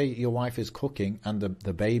let's say your wife is cooking and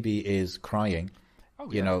the baby is crying,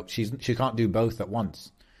 you know, she can't do both at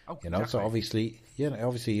once. You know, so obviously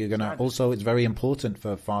you're gonna. Also, it's very important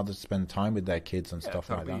for fathers to spend time with their kids and stuff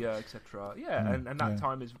like that, etc. And that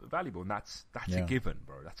time is valuable, and that's a given,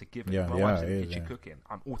 bro. That's a given. Yeah, my wife's in the kitchen cooking,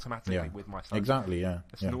 I'm automatically with my son. Exactly. Yeah,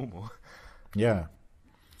 it's normal. Yeah.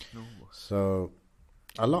 Normal. So,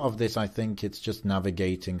 a lot of this, I think, it's just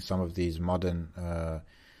navigating some of these modern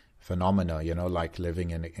phenomena. You know, like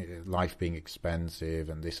living in life being expensive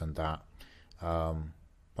and this and that.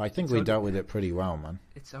 But I think we dealt with it pretty well, man.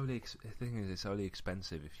 The thing is, it's only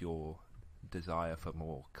expensive if your desire for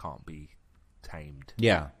more can't be tamed.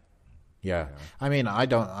 Yeah. I mean, I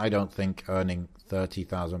don't think earning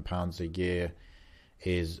 £30,000 a year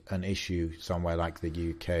is an issue somewhere like the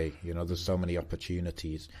UK. You know, there's so many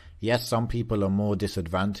opportunities. Yes, some people are more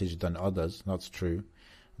disadvantaged than others. That's true.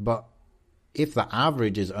 But if the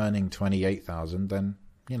average is earning 28,000, then,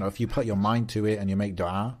 you know, if you put your mind to it and you make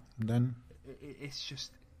dua, then it's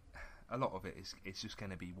just, a lot of it it's just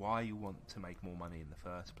going to be why you want to make more money in the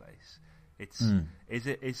first place. It's is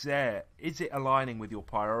it aligning with your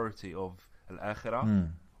priority of al-akhirah,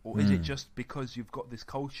 or is it just because you've got this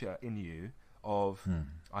culture in you of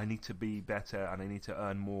I need to be better and I need to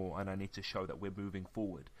earn more and I need to show that we're moving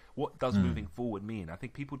forward? What does moving forward mean? I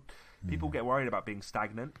think people get worried about being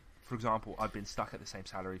stagnant. For example, I've been stuck at the same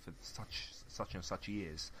salary for such and such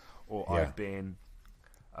years, or I've been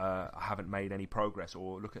I haven't made any progress,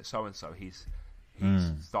 or look at so and so, he's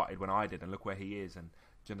started when I did and look where he is, and do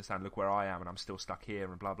you understand, look where I am and I'm still stuck here,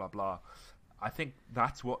 and blah blah blah. I think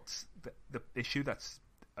that's what's the issue that's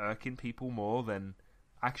irking people more than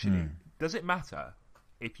actually does it matter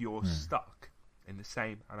if you're stuck in the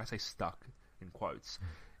same, and I say stuck in quotes,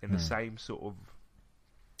 in the same sort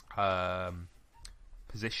of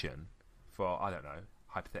position for, I don't know,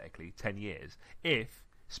 hypothetically 10 years, if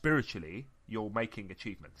spiritually you're making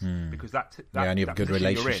achievements, because that and you have a good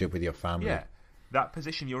relationship with your family. Yeah, that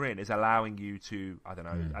position you're in is allowing you to, I don't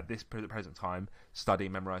know, at this present time, study,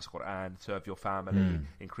 memorize Quran, serve your family,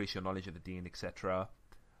 increase your knowledge of the Deen, etc.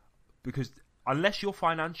 Because unless your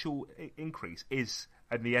financial increase is,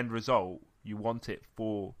 in the end result, you want it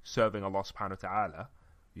for serving Allah subhanahu wa ta'ala,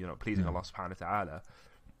 you know, pleasing Allah subhanahu wa ta'ala,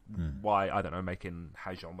 why, I don't know, making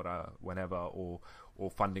Hajj, Umrah, whenever, or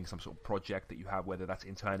funding some sort of project that you have, whether that's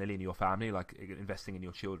internally in your family, like investing in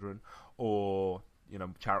your children, or, you know,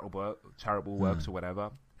 charitable works or whatever.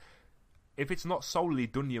 If it's not solely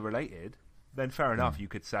dunya related, then fair enough, you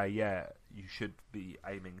could say, yeah, you should be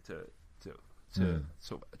aiming to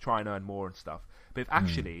sort of try and earn more and stuff. But if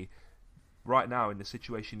actually, right now in the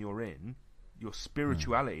situation you're in, your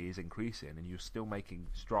spirituality is increasing and you're still making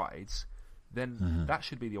strides, then that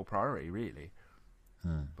should be your priority, really.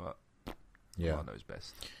 But Allah knows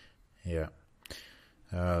best. Yeah.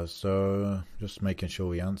 So just making sure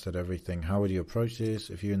we answered everything. How would you approach this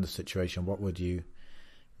if you're in the situation? What would you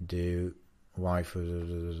do? Wife?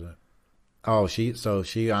 Oh,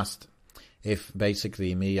 she asked if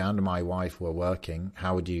basically me and my wife were working,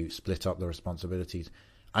 how would you split up the responsibilities?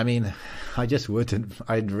 I mean, I just wouldn't.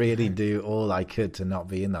 I'd really do all I could to not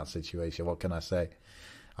be in that situation. What can I say?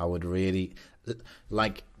 I would really,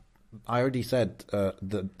 like I already said,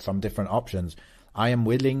 some different options. I am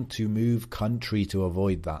willing to move country to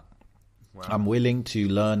avoid that. Wow. I'm willing to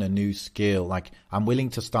learn a new skill. Like, I'm willing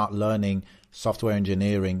to start learning software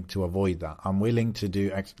engineering to avoid that. I'm willing to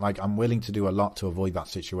do I'm willing to do a lot to avoid that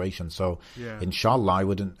situation. So, inshallah, I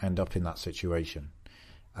wouldn't end up in that situation.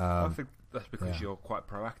 I think that's because you're quite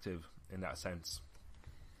proactive in that sense.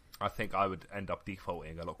 I think I would end up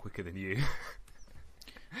defaulting a lot quicker than you.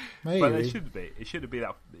 Maybe. But it shouldn't be. It shouldn't be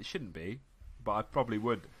that. It shouldn't be. But I probably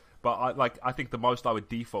would. But I think the most I would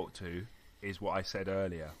default to is what I said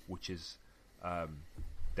earlier, which is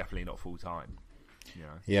definitely not full time. You know,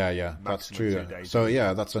 yeah, that's true. So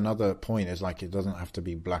that's another point. Is like, it doesn't have to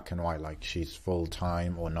be black and white. Like, she's full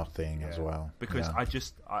time or nothing as well. Because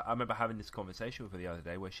I remember having this conversation with her the other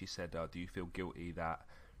day where she said, "Do you feel guilty that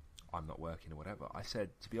I'm not working or whatever?" I said,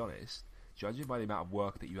 to be honest, judging by the amount of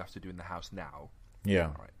work that you have to do in the house now,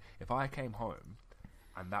 right, if I came home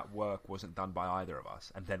and that work wasn't done by either of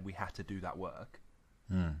us, and then we had to do that work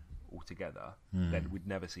all together, then we'd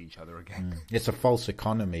never see each other again. It's a false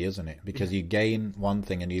economy, isn't it? Because you gain one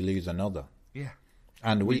thing and you lose another. Yeah.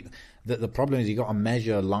 And the problem is, you got to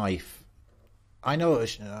measure life. I know.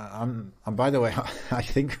 By the way, I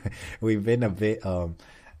think we've been a bit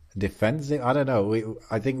defensive. I don't know.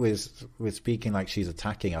 I think we're speaking like she's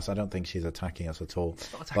attacking us. I don't think she's attacking us at all.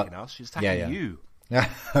 She's not attacking us. She's attacking you.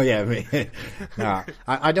 Oh yeah, no,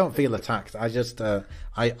 I don't feel attacked. I just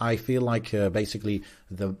I feel like basically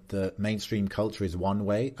the mainstream culture is one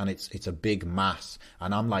way, and it's a big mass,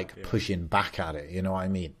 and I'm like pushing back at it. You know what I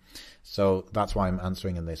mean? So that's why I'm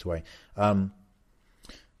answering in this way. What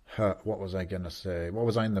was I gonna say? What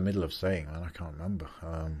was I in the middle of saying? Man, I can't remember.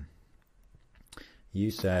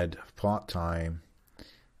 You said part time.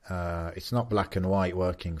 It's not black and white.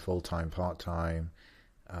 Working full time, part time.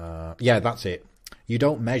 Yeah, that's it. You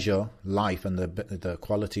don't measure life and the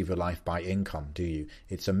quality of your life by income, do you?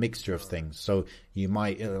 It's a mixture of things. So you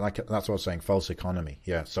might, like, that's what I was saying, false economy.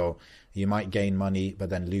 Yeah. So you might gain money, but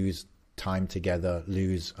then lose time together,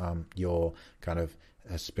 lose your kind of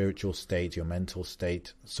spiritual state, your mental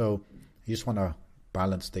state. So you just want to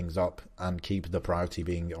balance things up and keep the priority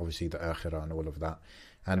being obviously the akhirah and all of that.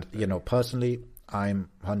 And, you know, personally, I'm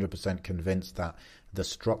 100% convinced that the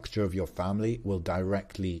structure of your family will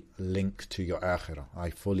directly link to your akhirah. I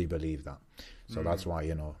fully believe that. So that's why,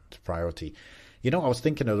 you know, it's priority. You know, I was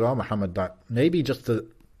thinking as well, Muhammad, that maybe just the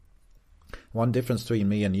one difference between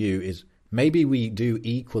me and you is maybe we do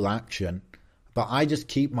equal action, but I just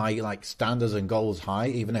keep my like standards and goals high,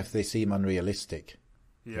 even if they seem unrealistic.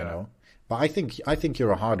 You know, but I think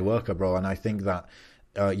you're a hard worker, bro, and I think that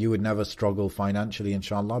you would never struggle financially,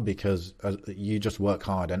 inshallah, because you just work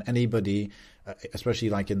hard. And anybody, especially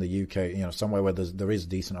like in the UK, you know, somewhere where there is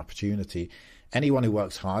decent opportunity, anyone who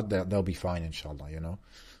works hard, they'll be fine, inshallah, you know.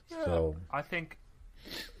 Yeah, so I think,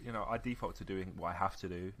 you know, I default to doing what I have to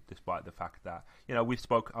do, despite the fact that, you know,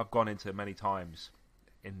 I've gone into many times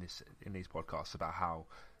in these podcasts about how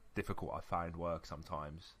difficult I find work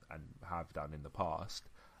sometimes, and have done in the past.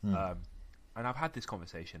 And I've had this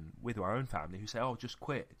conversation with our own family who say, "Oh, just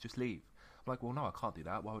quit, just leave." I'm like, "Well, no, I can't do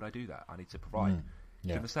that. Why would I do that? I need to provide." Do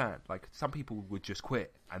you understand? Like, some people would just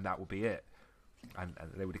quit and that would be it, and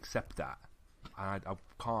they would accept that. And I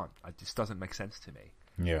can't. It just doesn't make sense to me.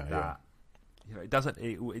 You know,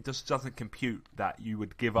 it just doesn't compute that you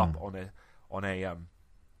would give up on a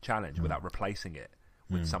challenge without replacing it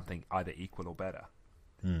with something either equal or better.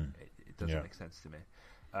 It doesn't make sense to me,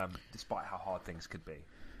 despite how hard things could be.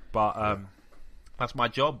 But that's my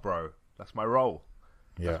job, bro. That's my role.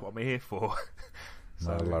 That's what I'm here for.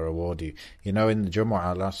 So, Allah reward you. You know, in the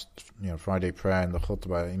Jumu'ah last, Friday prayer in the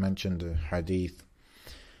khutbah, he mentioned a hadith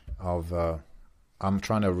of. I'm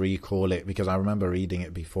trying to recall it because I remember reading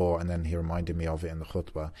it before, and then he reminded me of it in the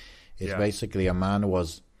khutbah. It's basically a man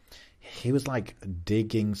was like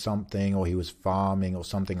digging something, or he was farming or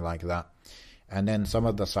something like that, and then some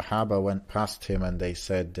of the Sahaba went past him and they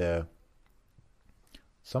said.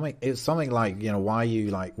 It's something like, why are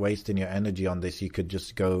you like wasting your energy on this? You could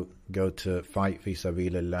just go to fight fi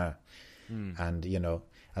sabilillah. And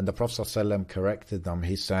and the Prophet ﷺ corrected them.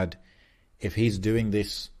 He said, if he's doing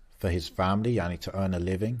this for his family, yani to earn a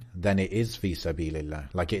living, then it is fi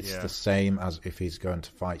sabilillah. Like, it's the same as if he's going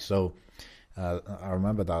to fight. So I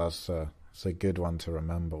remember that as It's a good one to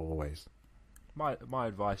remember always. My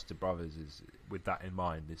advice to brothers is, with that in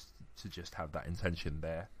mind, is to just have that intention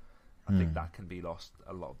there. I think that can be lost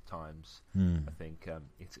a lot of times. I think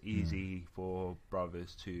it's easy for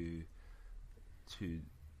brothers to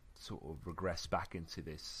sort of regress back into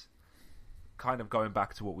this, kind of going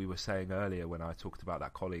back to what we were saying earlier when I talked about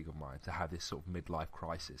that colleague of mine, to have this sort of midlife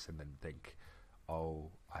crisis and then think, oh,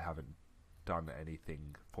 I haven't done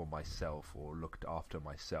anything for myself or looked after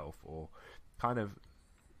myself, or kind of,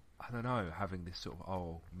 I don't know, having this sort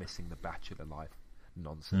of, missing the bachelor life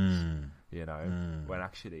nonsense, when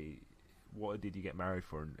actually, what did you get married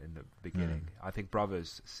for in the beginning? I think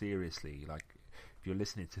brothers, seriously, like, if you're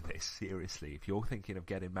listening to this, seriously, if you're thinking of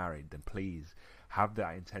getting married, then please have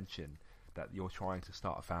that intention that you're trying to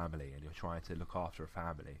start a family and you're trying to look after a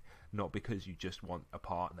family, not because you just want a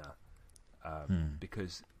partner,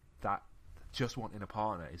 because that just wanting a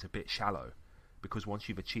partner is a bit shallow, because once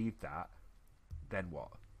you've achieved that, then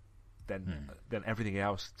what? Then everything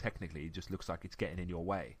else technically just looks like it's getting in your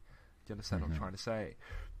way. Do you understand what I'm trying to say?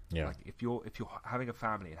 Yeah. Like if you're having a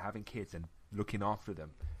family and having kids and looking after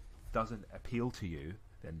them doesn't appeal to you,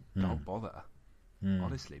 then don't bother.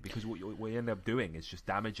 Honestly, because what you end up doing is just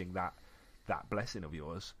damaging that blessing of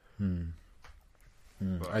yours.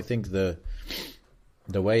 I think the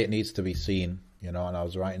way it needs to be seen, and I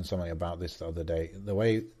was writing something about this the other day, the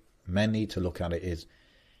way men need to look at it is,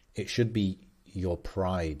 it should be your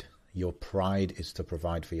pride. Your pride is to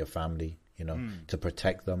provide for your family, to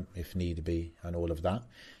protect them if need be, and all of that.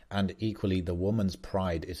 And equally, the woman's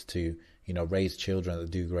pride is to, raise children that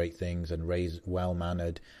do great things and raise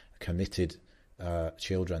well-mannered, committed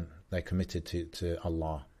children. They're committed to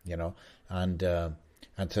Allah, and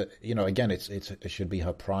to, again, it should be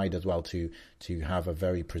her pride as well to have a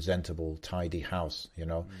very presentable, tidy house,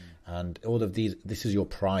 and all of these. This is your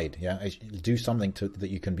pride, yeah. Do something that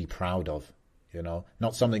you can be proud of,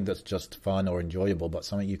 not something that's just fun or enjoyable, but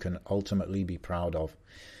something you can ultimately be proud of.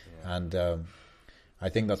 Yeah. And I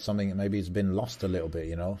think that's something that maybe has been lost a little bit.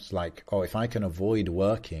 It's like, if I can avoid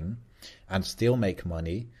working and still make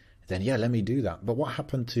money, then yeah, let me do that. But what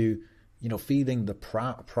happened to feeling the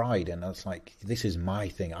pride? And it's like, this is my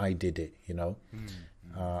thing, I did it.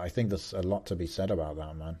 I think there's a lot to be said about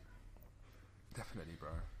that, man. Definitely, bro.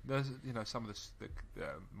 There's some of the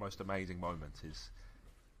most amazing moments is,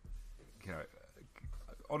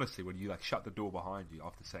 honestly, when you like shut the door behind you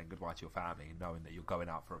after saying goodbye to your family and knowing that you're going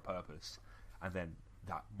out for a purpose, and then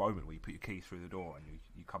that moment where you put your keys through the door and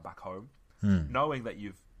you come back home, knowing that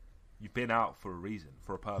you've been out for a reason,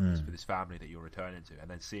 for a purpose, for this family that you're returning to, and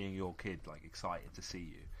then seeing your kid like excited to see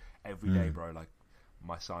you every day, bro. Like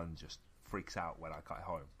my son just freaks out when I get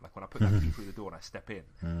home. Like when I put that key through the door and I step in,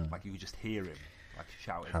 like you just hear him like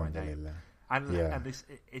shouting my name. And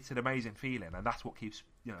it's an amazing feeling, and that's what keeps,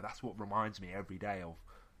 that's what reminds me every day of,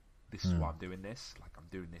 this is why I'm doing this. Like I'm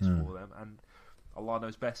doing this for them, and Allah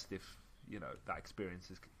knows best if that experience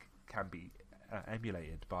can be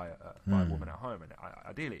emulated by a woman at home, and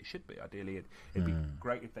ideally it should be. Ideally, it'd be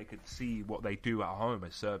great if they could see what they do at home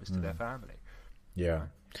as service to their family. Yeah,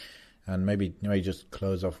 and maybe just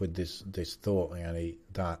close off with this thought, Yani,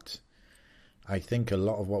 that I think a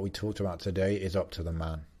lot of what we talked about today is up to the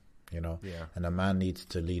man. And a man needs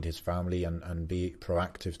to lead his family and be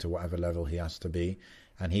proactive to whatever level he has to be,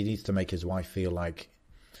 and he needs to make his wife feel like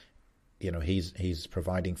he's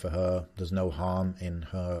providing for her. There's no harm in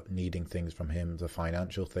her needing things from him, the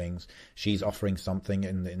financial things. She's offering something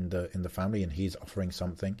in the family, and he's offering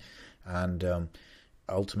something. And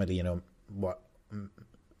ultimately,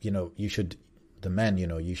 you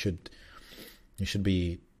should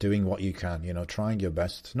be doing what you can, trying your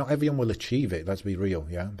best. Not everyone will achieve it, let's be real,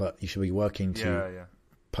 yeah. But you should be working to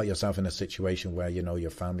put yourself in a situation where your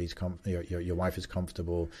family's your wife is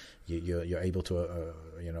comfortable, you're able to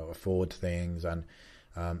afford things, and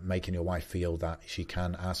making your wife feel that she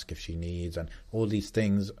can ask if she needs, and all these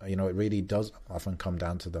things. It really does often come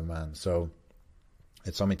down to the man. So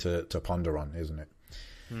it's something to ponder on, isn't it?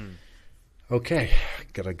 Okay,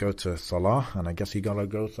 gotta go to Salah, and I guess you gotta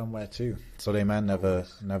go somewhere too. Suleiman never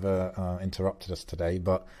interrupted us today,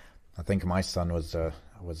 but I think my son was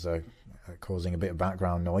causing a bit of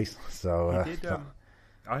background noise. So he did,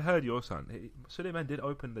 I heard your son. Suleiman did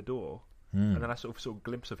open the door, and then I sort of saw a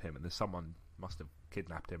glimpse of him, and then someone must have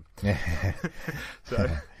kidnapped him. So,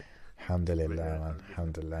 alhamdulillah, man,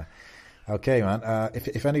 alhamdulillah. Okay, man.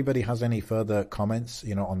 If anybody has any further comments,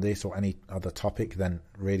 on this or any other topic, then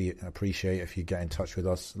really appreciate if you get in touch with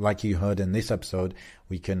us. Like you heard in this episode,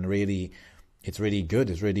 it's really good.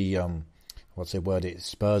 It's really what's the word? It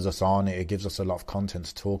spurs us on. It gives us a lot of content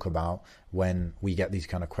to talk about when we get these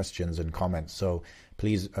kind of questions and comments. So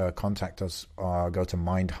please contact us. Go to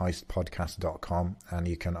mindheistpodcast.com and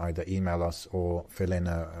you can either email us or fill in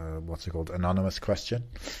a anonymous question.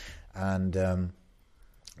 And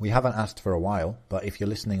we haven't asked for a while, but if you're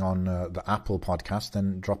listening on the Apple podcast,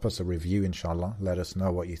 then drop us a review, inshallah. Let us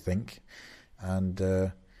know what you think. And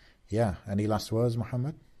any last words,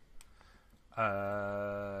 Muhammad?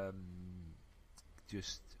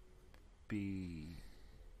 Just be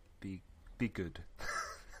good.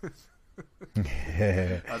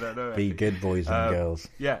 I don't know. Be good, boys and girls.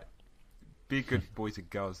 Yeah, be good, boys and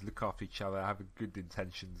girls. Look after each other. Have good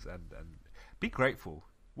intentions and be grateful.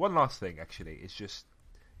 One last thing, actually, is just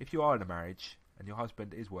if you are in a marriage and your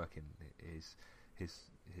husband is working his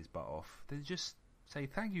butt off, then just say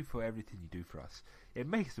thank you for everything you do for us. It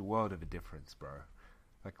makes a world of a difference, bro.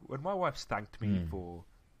 Like when my wife thanked me for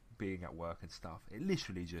being at work and stuff, it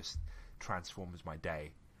literally just transforms my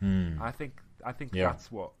day. I think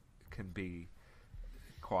that's what can be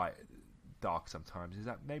quite dark sometimes, is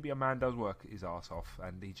that maybe a man does work his ass off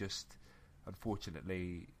and he just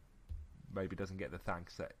unfortunately maybe doesn't get the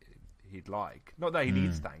thanks that he'd like. Not that he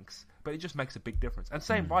needs thanks, but it just makes a big difference. And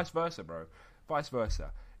same vice versa, bro. Vice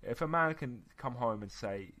versa. If a man can come home and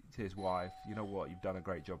say to his wife, you know what, you've done a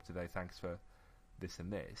great job today, thanks for this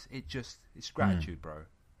and this, it's gratitude, bro.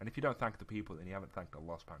 And if you don't thank the people, then you haven't thanked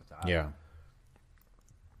Allah subhanahu wa ta'ala.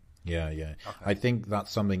 Yeah. Okay. I think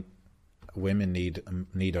that's something women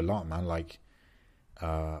need a lot, man. Like,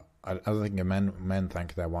 I don't think men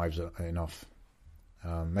thank their wives enough.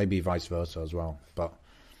 Maybe vice versa as well. But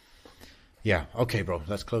yeah, okay, bro.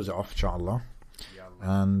 Let's close it off, inshallah.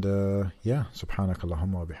 And سبحانك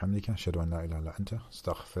اللهم وبحمدك أشهد أن لا إله إلا أنت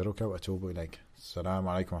أستغفرك وأتوب إليك. السلام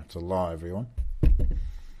عليكم ورحمة الله, everyone.